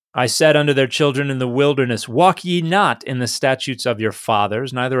 I said unto their children in the wilderness, walk ye not in the statutes of your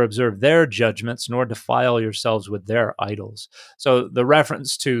fathers, neither observe their judgments, nor defile yourselves with their idols. So the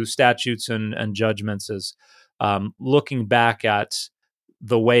reference to statutes and judgments is looking back at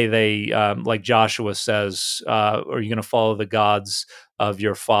the way they, like Joshua says, are you going to follow the gods of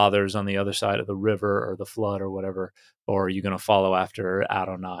your fathers on the other side of the river or the flood or whatever, or are you going to follow after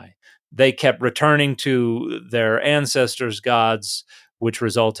Adonai? They kept returning to their ancestors' gods, which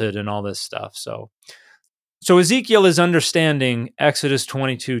resulted in all this stuff. So Ezekiel is understanding Exodus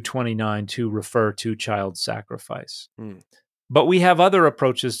 22:29 to refer to child sacrifice. But we have other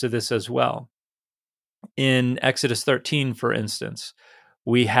approaches to this as well. In Exodus 13, for instance,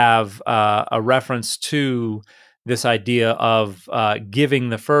 we have a reference to this idea of giving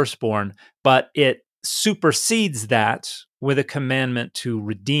the firstborn, but it supersedes that with a commandment to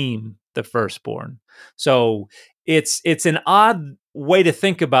redeem the firstborn. So it's an odd way to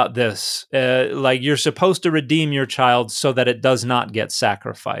think about this. Like you're supposed to redeem your child so that it does not get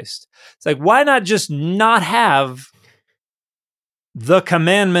sacrificed. It's like, why not just not have the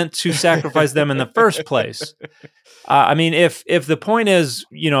commandment to sacrifice them in the first place? I mean, if the point is,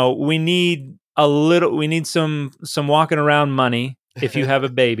 we need some walking around money. If you have a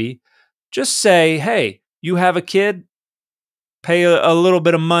baby, just say, hey, you have a kid, pay a little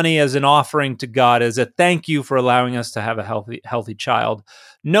bit of money as an offering to God, as a thank you for allowing us to have a healthy child.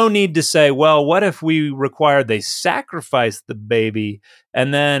 No need to say, well, what if we require they sacrifice the baby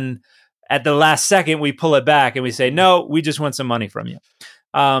and then at the last second we pull it back and we say, no, we just want some money from you.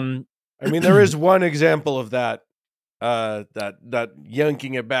 I mean, there is one example of that. That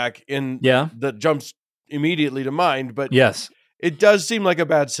yanking it back in that jumps immediately to mind, but yes, it does seem like a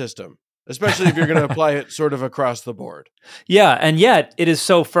bad system, especially if you're going to apply it sort of across the board. Yeah, and yet it is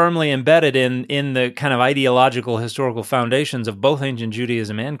so firmly embedded in the kind of ideological historical foundations of both ancient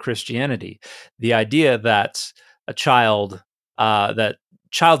Judaism and Christianity. The idea that child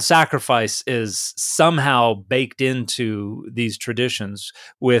sacrifice is somehow baked into these traditions.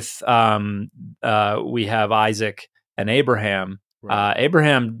 With we have Isaac and Abraham. Right.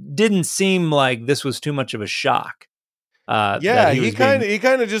 Abraham didn't seem like this was too much of a shock. He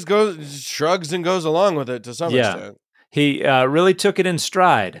kind of just shrugs and goes along with it to some extent. He really took it in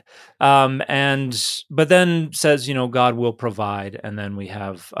stride, but then says, God will provide, and then we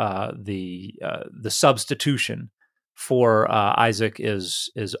have the substitution for Isaac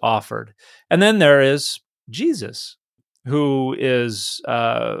is offered, and then there is Jesus, who is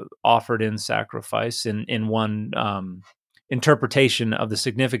offered in sacrifice in one interpretation of the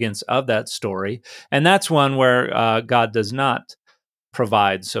significance of that story. And that's one where God does not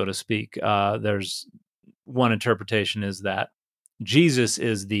provide, so to speak. There's one interpretation is that Jesus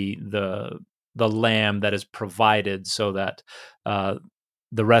is the lamb that is provided so that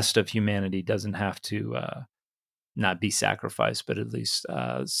the rest of humanity doesn't have to not be sacrificed, but at least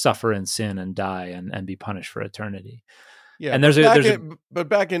suffer in sin and die and be punished for eternity. Yeah, and but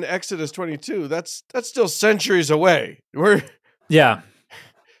back in Exodus 22, that's still centuries away. There's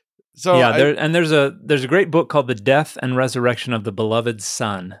a great book called The Death and Resurrection of the Beloved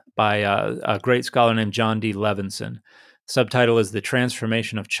Son by a great scholar named John D. Levinson. Subtitle is The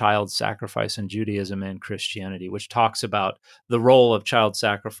Transformation of Child Sacrifice in Judaism and Christianity, which talks about the role of child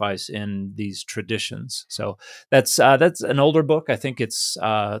sacrifice in these traditions. So that's an older book. I think it's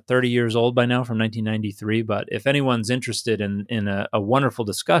 30 years old by now, from 1993. But if anyone's interested in a wonderful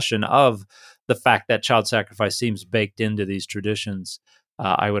discussion of the fact that child sacrifice seems baked into these traditions,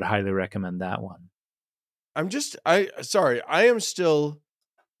 I would highly recommend that one. I am still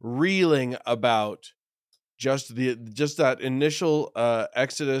reeling about just that initial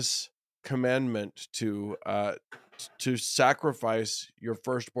Exodus commandment to sacrifice your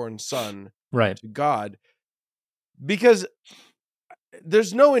firstborn son to God, because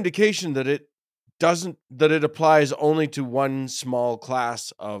there's no indication that it applies only to one small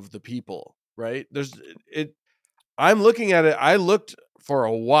class of the people, right? I'm looking at it. I looked for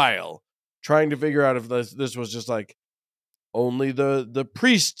a while trying to figure out if this was just like only the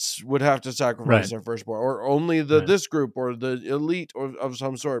priests would have to sacrifice their firstborn, or only this group or the elite or of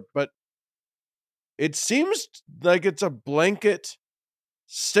some sort. But it seems like it's a blanket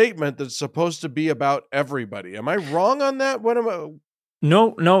statement that's supposed to be about everybody. Am I wrong on that? What am I?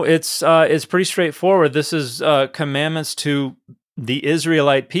 No, it's pretty straightforward. This is commandments to the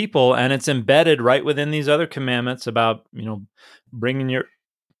Israelite people, and it's embedded right within these other commandments about bringing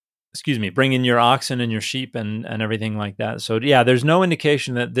your oxen and your sheep and everything like that. So there's no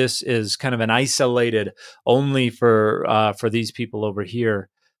indication that this is kind of an isolated only for these people over here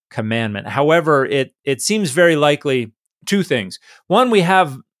commandment. However, it seems very likely two things. One, we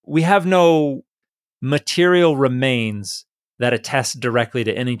have no material remains that attest directly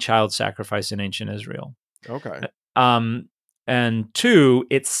to any child sacrifice in ancient Israel. Okay. And two,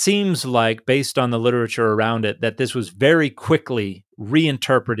 it seems like, based on the literature around it, that this was very quickly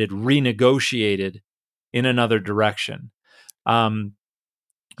reinterpreted, renegotiated in another direction.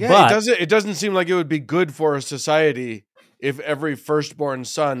 It doesn't seem like it would be good for a society if every firstborn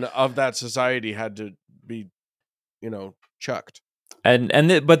son of that society had to be, chucked.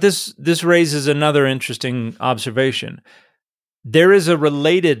 But this raises another interesting observation. There is a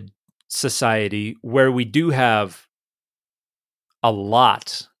related society where we do have a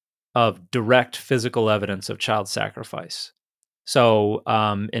lot of direct physical evidence of child sacrifice. So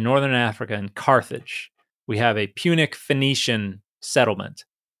in northern Africa, in Carthage, we have a Punic Phoenician settlement.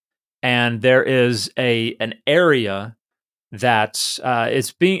 And there is an area that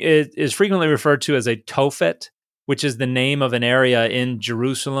is frequently referred to as a Tophet, which is the name of an area in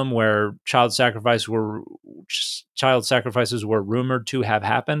Jerusalem where child sacrifices were rumored to have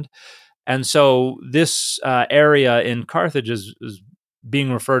happened. And so this area in Carthage is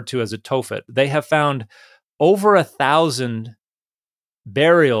being referred to as a Tophet. They have found over 1,000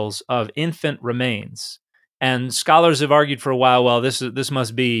 burials of infant remains. And scholars have argued for a while, well, this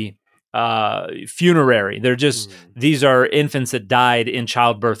must be funerary. They're just these are infants that died in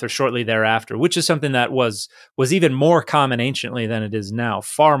childbirth or shortly thereafter, which is something that was even more common anciently than it is now,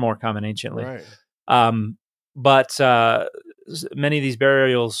 far more common anciently. Right. But many of these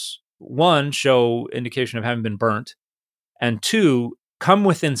burials, one, show indication of having been burnt, and two, come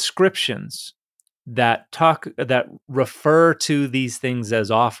with inscriptions that refer to these things as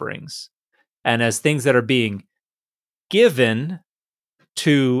offerings and as things that are being given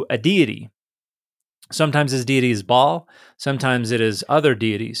to a deity. Sometimes this deity is Baal, sometimes it is other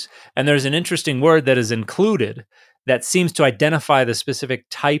deities. And there's an interesting word that is included that seems to identify the specific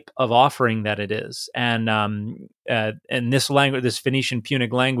type of offering that it is. And this language, this Phoenician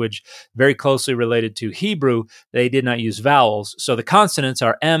Punic language, very closely related to Hebrew, they did not use vowels. So the consonants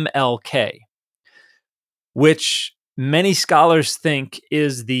are MLK, which many scholars think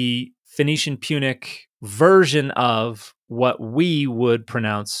is the Phoenician Punic version of what we would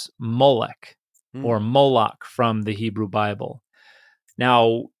pronounce Molech or Moloch from the Hebrew Bible.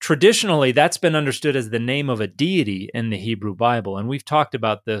 Now, traditionally, that's been understood as the name of a deity in the Hebrew Bible, and we've talked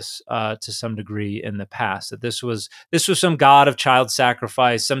about this to some degree in the past, that this was some god of child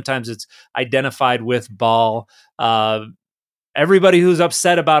sacrifice. Sometimes it's identified with Baal. Everybody who's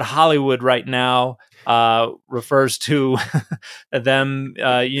upset about Hollywood right now refers to them,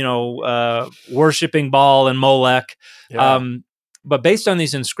 worshiping Baal and Molech. Yeah. But based on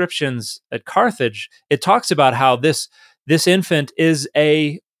these inscriptions at Carthage, it talks about how this infant is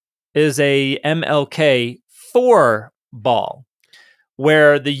a MLK for Baal,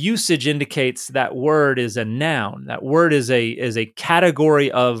 where the usage indicates that word is a noun. That word is a category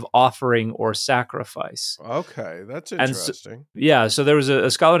of offering or sacrifice. Okay, that's interesting. So there was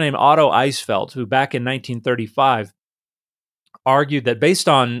a scholar named Otto Eisfeld who back in 1935 argued that based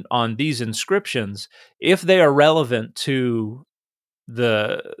on these inscriptions, if they are relevant to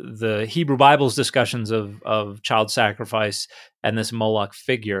the Hebrew Bible's discussions of child sacrifice and this Moloch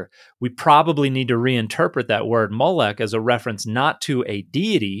figure, we probably need to reinterpret that word Molech as a reference not to a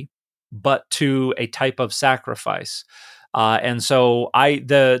deity, but to a type of sacrifice. And so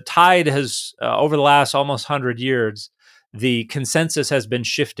the tide has, over the last almost 100 years, the consensus has been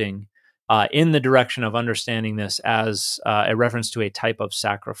shifting in the direction of understanding this as a reference to a type of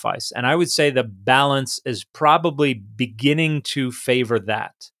sacrifice. And I would say the balance is probably beginning to favor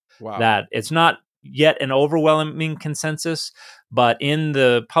that. Wow. That it's not yet an overwhelming consensus, but in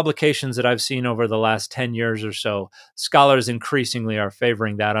the publications that I've seen over the last 10 years or so, scholars increasingly are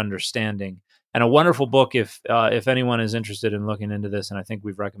favoring that understanding. And a wonderful book, if anyone is interested in looking into this, and I think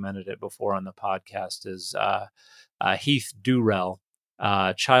we've recommended it before on the podcast, is Heath Durrell,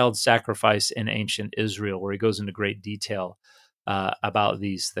 Child Sacrifice in Ancient Israel, where he goes into great detail about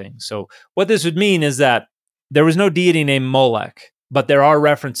these things. So what this would mean is that there was no deity named Molech, but there are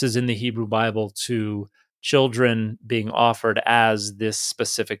references in the Hebrew Bible to children being offered as this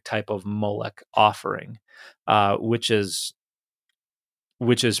specific type of Molech offering, which is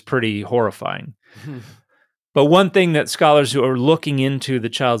pretty horrifying. But one thing that scholars who are looking into the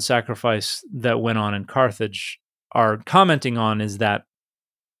child sacrifice that went on in Carthage are commenting on is that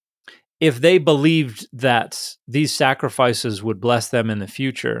if they believed that these sacrifices would bless them in the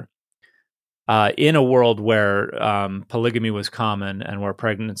future, in a world where polygamy was common and where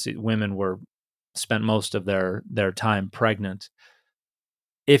women were spent most of their time pregnant,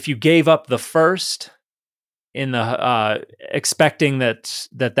 if you gave up the first in the expecting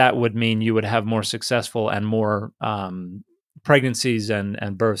that would mean you would have more successful and more pregnancies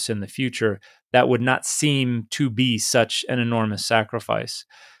and births in the future, that would not seem to be such an enormous sacrifice.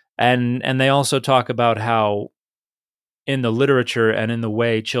 And they also talk about how in the literature and in the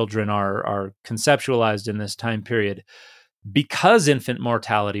way children are conceptualized in this time period, because infant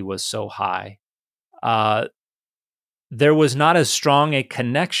mortality was so high, there was not as strong a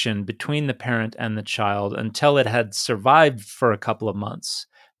connection between the parent and the child until it had survived for a couple of months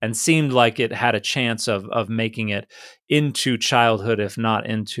and seemed like it had a chance of making it into childhood, if not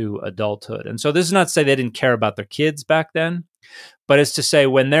into adulthood. And so this is not to say they didn't care about their kids back then, but it's to say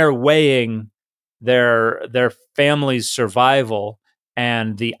when they're weighing their family's survival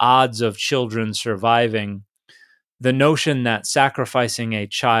and the odds of children surviving, the notion that sacrificing a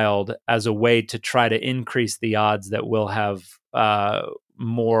child as a way to try to increase the odds that we'll have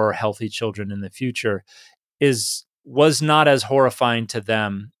more healthy children in the future was not as horrifying to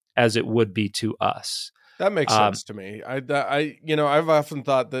them as it would be to us. That makes sense to me. I've often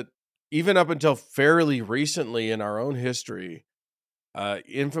thought that even up until fairly recently in our own history,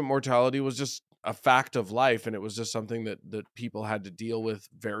 infant mortality was just a fact of life, and it was just something that people had to deal with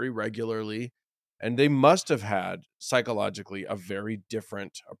very regularly. And they must have had psychologically a very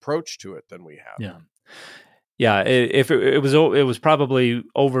different approach to it than we have. Yeah. It was probably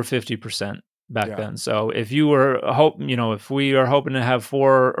over 50% back then. So if you were if we are hoping to have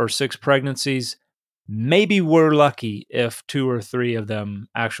 4 or 6 pregnancies, maybe we're lucky if 2 or 3 of them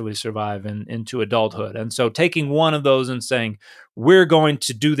actually survive into adulthood. And so taking one of those and saying, we're going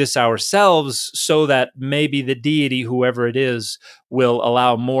to do this ourselves so that maybe the deity, whoever it is, will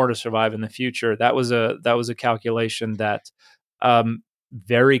allow more to survive in the future. That was a calculation that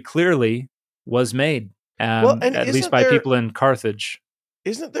very clearly was made, at least by people in Carthage.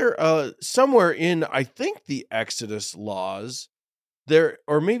 Isn't there somewhere in, I think, the Exodus laws there,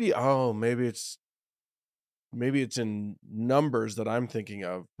 or maybe it's in Numbers that I'm thinking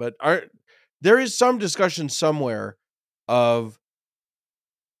of, but there is some discussion somewhere of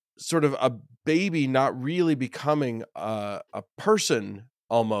sort of a baby not really becoming a person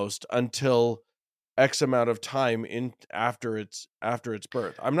almost until X amount of time after its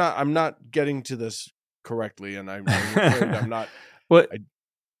birth. I'm not getting to this correctly, and I'm afraid I'm not. Well,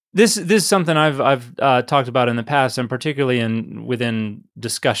 This is something I've talked about in the past, and particularly within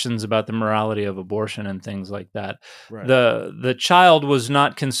discussions about the morality of abortion and things like that. Right. The child was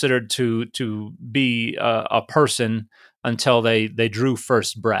not considered to be a person until they drew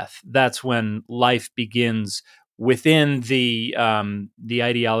first breath. That's when life begins within the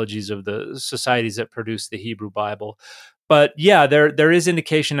ideologies of the societies that produce the Hebrew Bible. But yeah, there is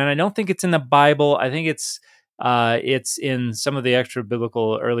indication, and I don't think it's in the Bible. I think it's in some of the extra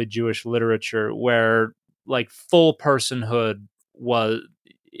biblical early Jewish literature where like full personhood was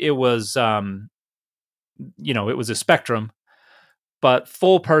a spectrum, but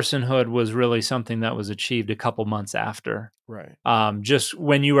full personhood was really something that was achieved a couple months after. Right. Just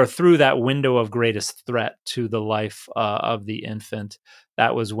when you are through that window of greatest threat to the life of the infant,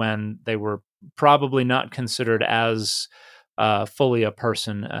 that was when they were probably not considered as fully a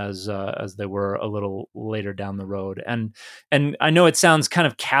person as they were a little later down the road. And I know it sounds kind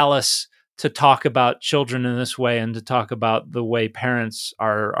of callous to talk about children in this way and to talk about the way parents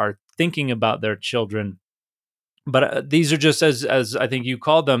are thinking about their children. But these are just, as I think you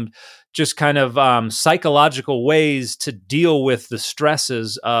called them, just kind of psychological ways to deal with the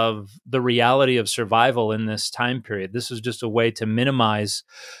stresses of the reality of survival in this time period. This is just a way to minimize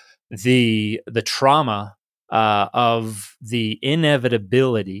the trauma of the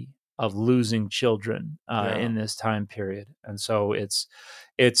inevitability of losing children in this time period. And so it's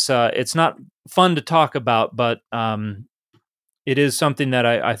not fun to talk about, but it is something that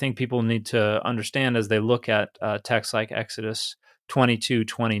I think people need to understand as they look at texts like Exodus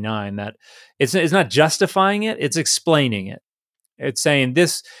 22:29, that it's not justifying it, it's explaining it. It's saying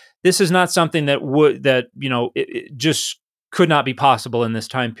this is not something that it just could not be possible in this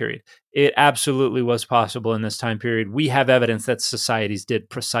time period. It absolutely was possible in this time period. We have evidence that societies did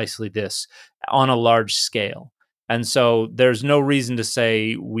precisely this on a large scale. And so there's no reason to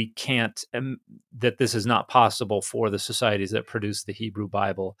say we can't, that this is not possible for the societies that produce the Hebrew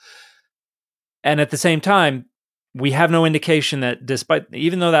Bible. And at the same time, we have no indication that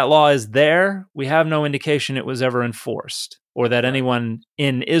even though that law is there, we have no indication it was ever enforced or that anyone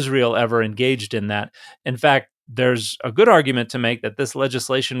in Israel ever engaged in that. In fact, there's a good argument to make that this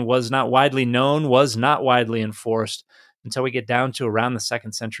legislation was not widely known, was not widely enforced until we get down to around the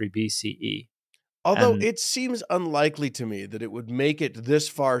 2nd century BCE. Although it seems unlikely to me that it would make it this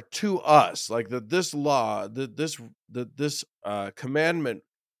far to us, like that this law, this commandment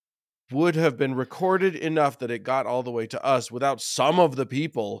would have been recorded enough that it got all the way to us without some of the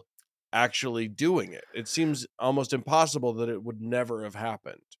people actually doing it? It seems almost impossible that it would never have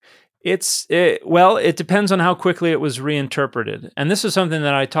happened. Well, it depends on how quickly it was reinterpreted, and this is something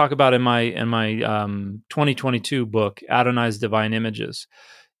that I talk about in my 2022 book, Adonai's Divine Images,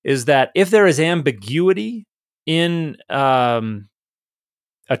 is that if there is ambiguity in a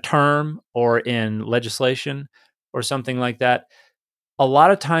term or in legislation or something like that, a lot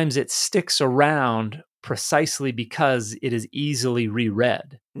of times it sticks around precisely because it is easily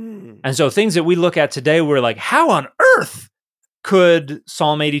reread. And so things that we look at today, we're like, how on earth could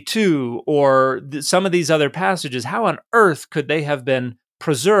Psalm 82 or some of these other passages, how on earth could they have been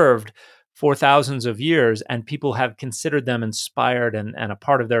preserved for thousands of years and people have considered them inspired and a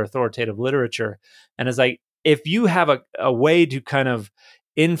part of their authoritative literature? And it's like, if you have a way to kind of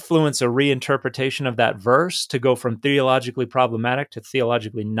influence a reinterpretation of that verse to go from theologically problematic to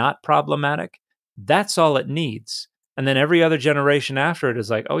theologically not problematic, that's all it needs. And then every other generation after it is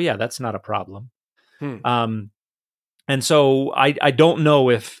like, oh yeah, that's not a problem. And so I don't know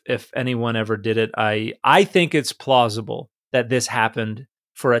if anyone ever did it. I think it's plausible that this happened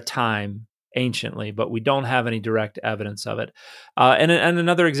for a time anciently, but we don't have any direct evidence of it. And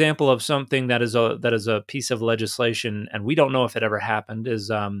another example of something that is a piece of legislation, and we don't know if it ever happened, is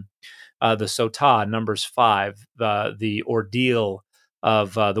the Sotah, Numbers 5, the ordeal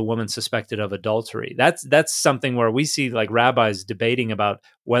of the woman suspected of adultery. That's something where we see like rabbis debating about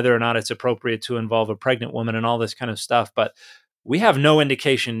whether or not it's appropriate to involve a pregnant woman and all this kind of stuff. But we have no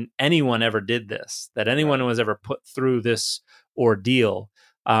indication anyone ever did this, that anyone was ever put through this ordeal.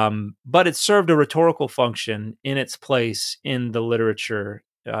 But it served a rhetorical function in its place in the literature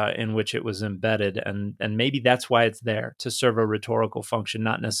in which it was embedded. And maybe that's why it's there, to serve a rhetorical function,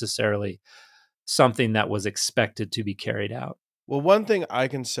 not necessarily something that was expected to be carried out. Well, one thing I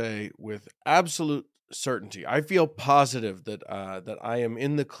can say with absolute certainty, I feel positive that that I am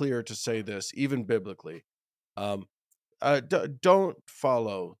in the clear to say this, even biblically. Don't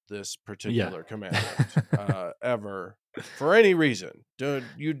follow this particular commandment ever for any reason.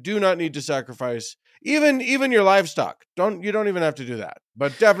 You do not need to sacrifice even your livestock. You don't even have to do that.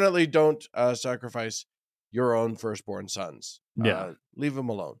 But definitely don't sacrifice your own firstborn sons. Leave them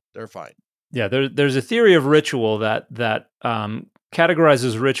alone. They're fine. Yeah, there's a theory of ritual that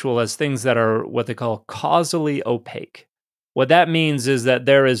categorizes ritual as things that are what they call causally opaque. What that means is that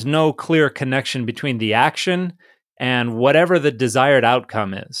there is no clear connection between the action and whatever the desired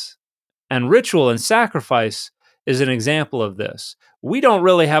outcome is. And ritual and sacrifice is an example of this. We don't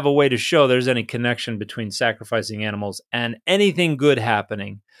really have a way to show there's any connection between sacrificing animals and anything good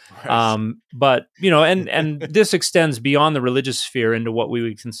happening. Right. But, and this extends beyond the religious sphere into what we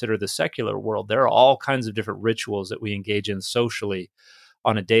would consider the secular world. There are all kinds of different rituals that we engage in socially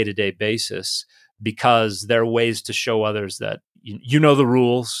on a day-to-day basis because they're ways to show others that you know the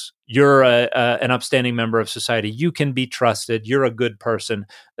rules. You're an upstanding member of society. You can be trusted. You're a good person.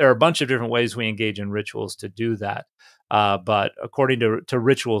 There are a bunch of different ways we engage in rituals to do that. But according to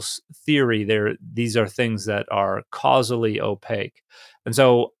ritual theory, these are things that are causally opaque. And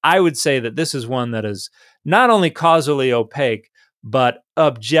so I would say that this is one that is not only causally opaque, but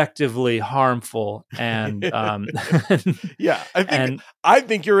objectively harmful. And yeah, I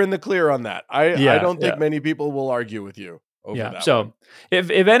think you're in the clear on that. I don't think many people will argue with you. So if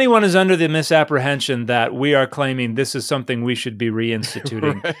anyone is under the misapprehension that we are claiming this is something we should be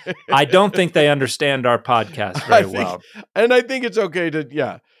reinstituting, right. I don't think they understand our podcast very well. And I think it's okay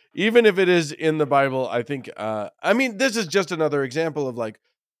to, even if it is in the Bible, I think, this is just another example of like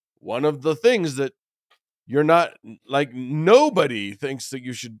one of the things that you're not, like, nobody thinks that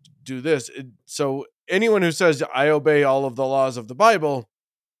you should do this. So anyone who says, I obey all of the laws of the Bible,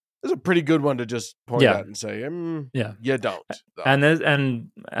 is a pretty good one to just point out and say, you don't. And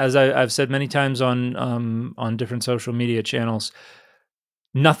as I've said many times on different social media channels,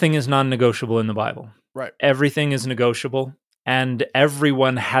 nothing is non-negotiable in the Bible. Right. Everything is negotiable, and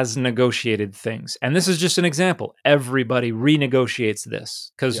everyone has negotiated things. And this is just an example. Everybody renegotiates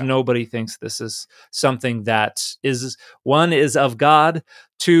this because nobody thinks this is something that is, one, is of God,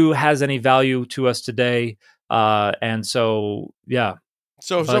 two, has any value to us today. And so,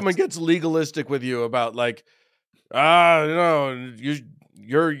 So if someone gets legalistic with you about like, your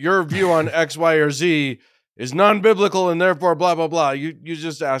view on X, Y, or Z is non-biblical and therefore blah blah blah, you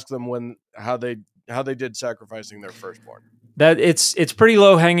just ask them how they did sacrificing their firstborn. That it's pretty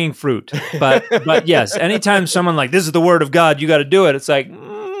low hanging fruit, but yes, anytime someone like, this is the word of God, you got to do it. It's like,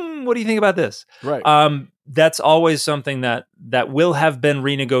 what do you think about this? Right. That's always something that will have been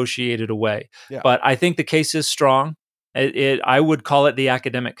renegotiated away. Yeah. But I think the case is strong. I would call it the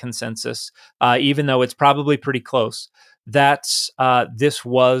academic consensus, even though it's probably pretty close, that this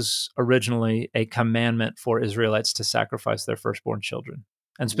was originally a commandment for Israelites to sacrifice their firstborn children,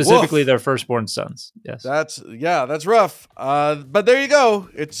 and specifically their firstborn sons. Yes, that's rough. But there you go.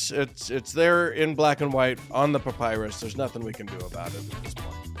 It's there in black and white on the papyrus. There's nothing we can do about it at this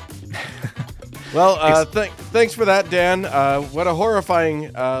point. Well, thanks for that, Dan. What a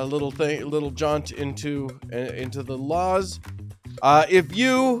horrifying little jaunt into the laws. If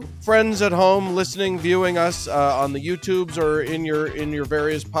you, friends at home, listening, viewing us on the YouTubes or in your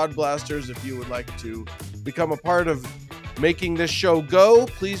various pod blasters, if you would like to become a part of making this show go,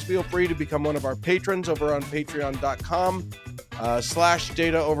 please feel free to become one of our patrons over on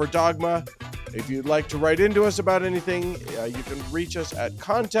patreon.com/dataoverdogma. If you'd like to write into us about anything, you can reach us at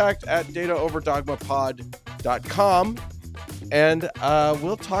contact@dataoverdogmapod.com. And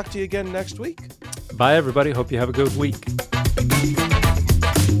we'll talk to you again next week. Bye, everybody. Hope you have a good week.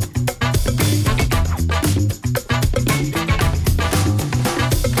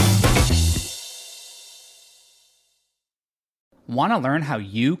 Want to learn how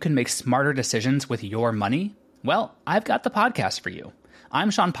you can make smarter decisions with your money? Well, I've got the podcast for you. I'm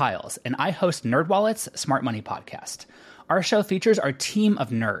Sean Piles, and I host NerdWallet's Smart Money Podcast. Our show features our team of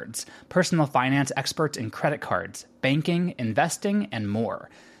nerds, personal finance experts in credit cards, banking, investing, and more.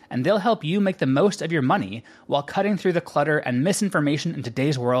 And they'll help you make the most of your money while cutting through the clutter and misinformation in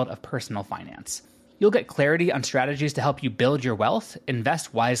today's world of personal finance. You'll get clarity on strategies to help you build your wealth,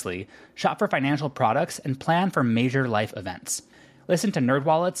 invest wisely, shop for financial products, and plan for major life events. Listen to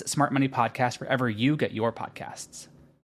NerdWallet's Smart Money Podcast wherever you get your podcasts.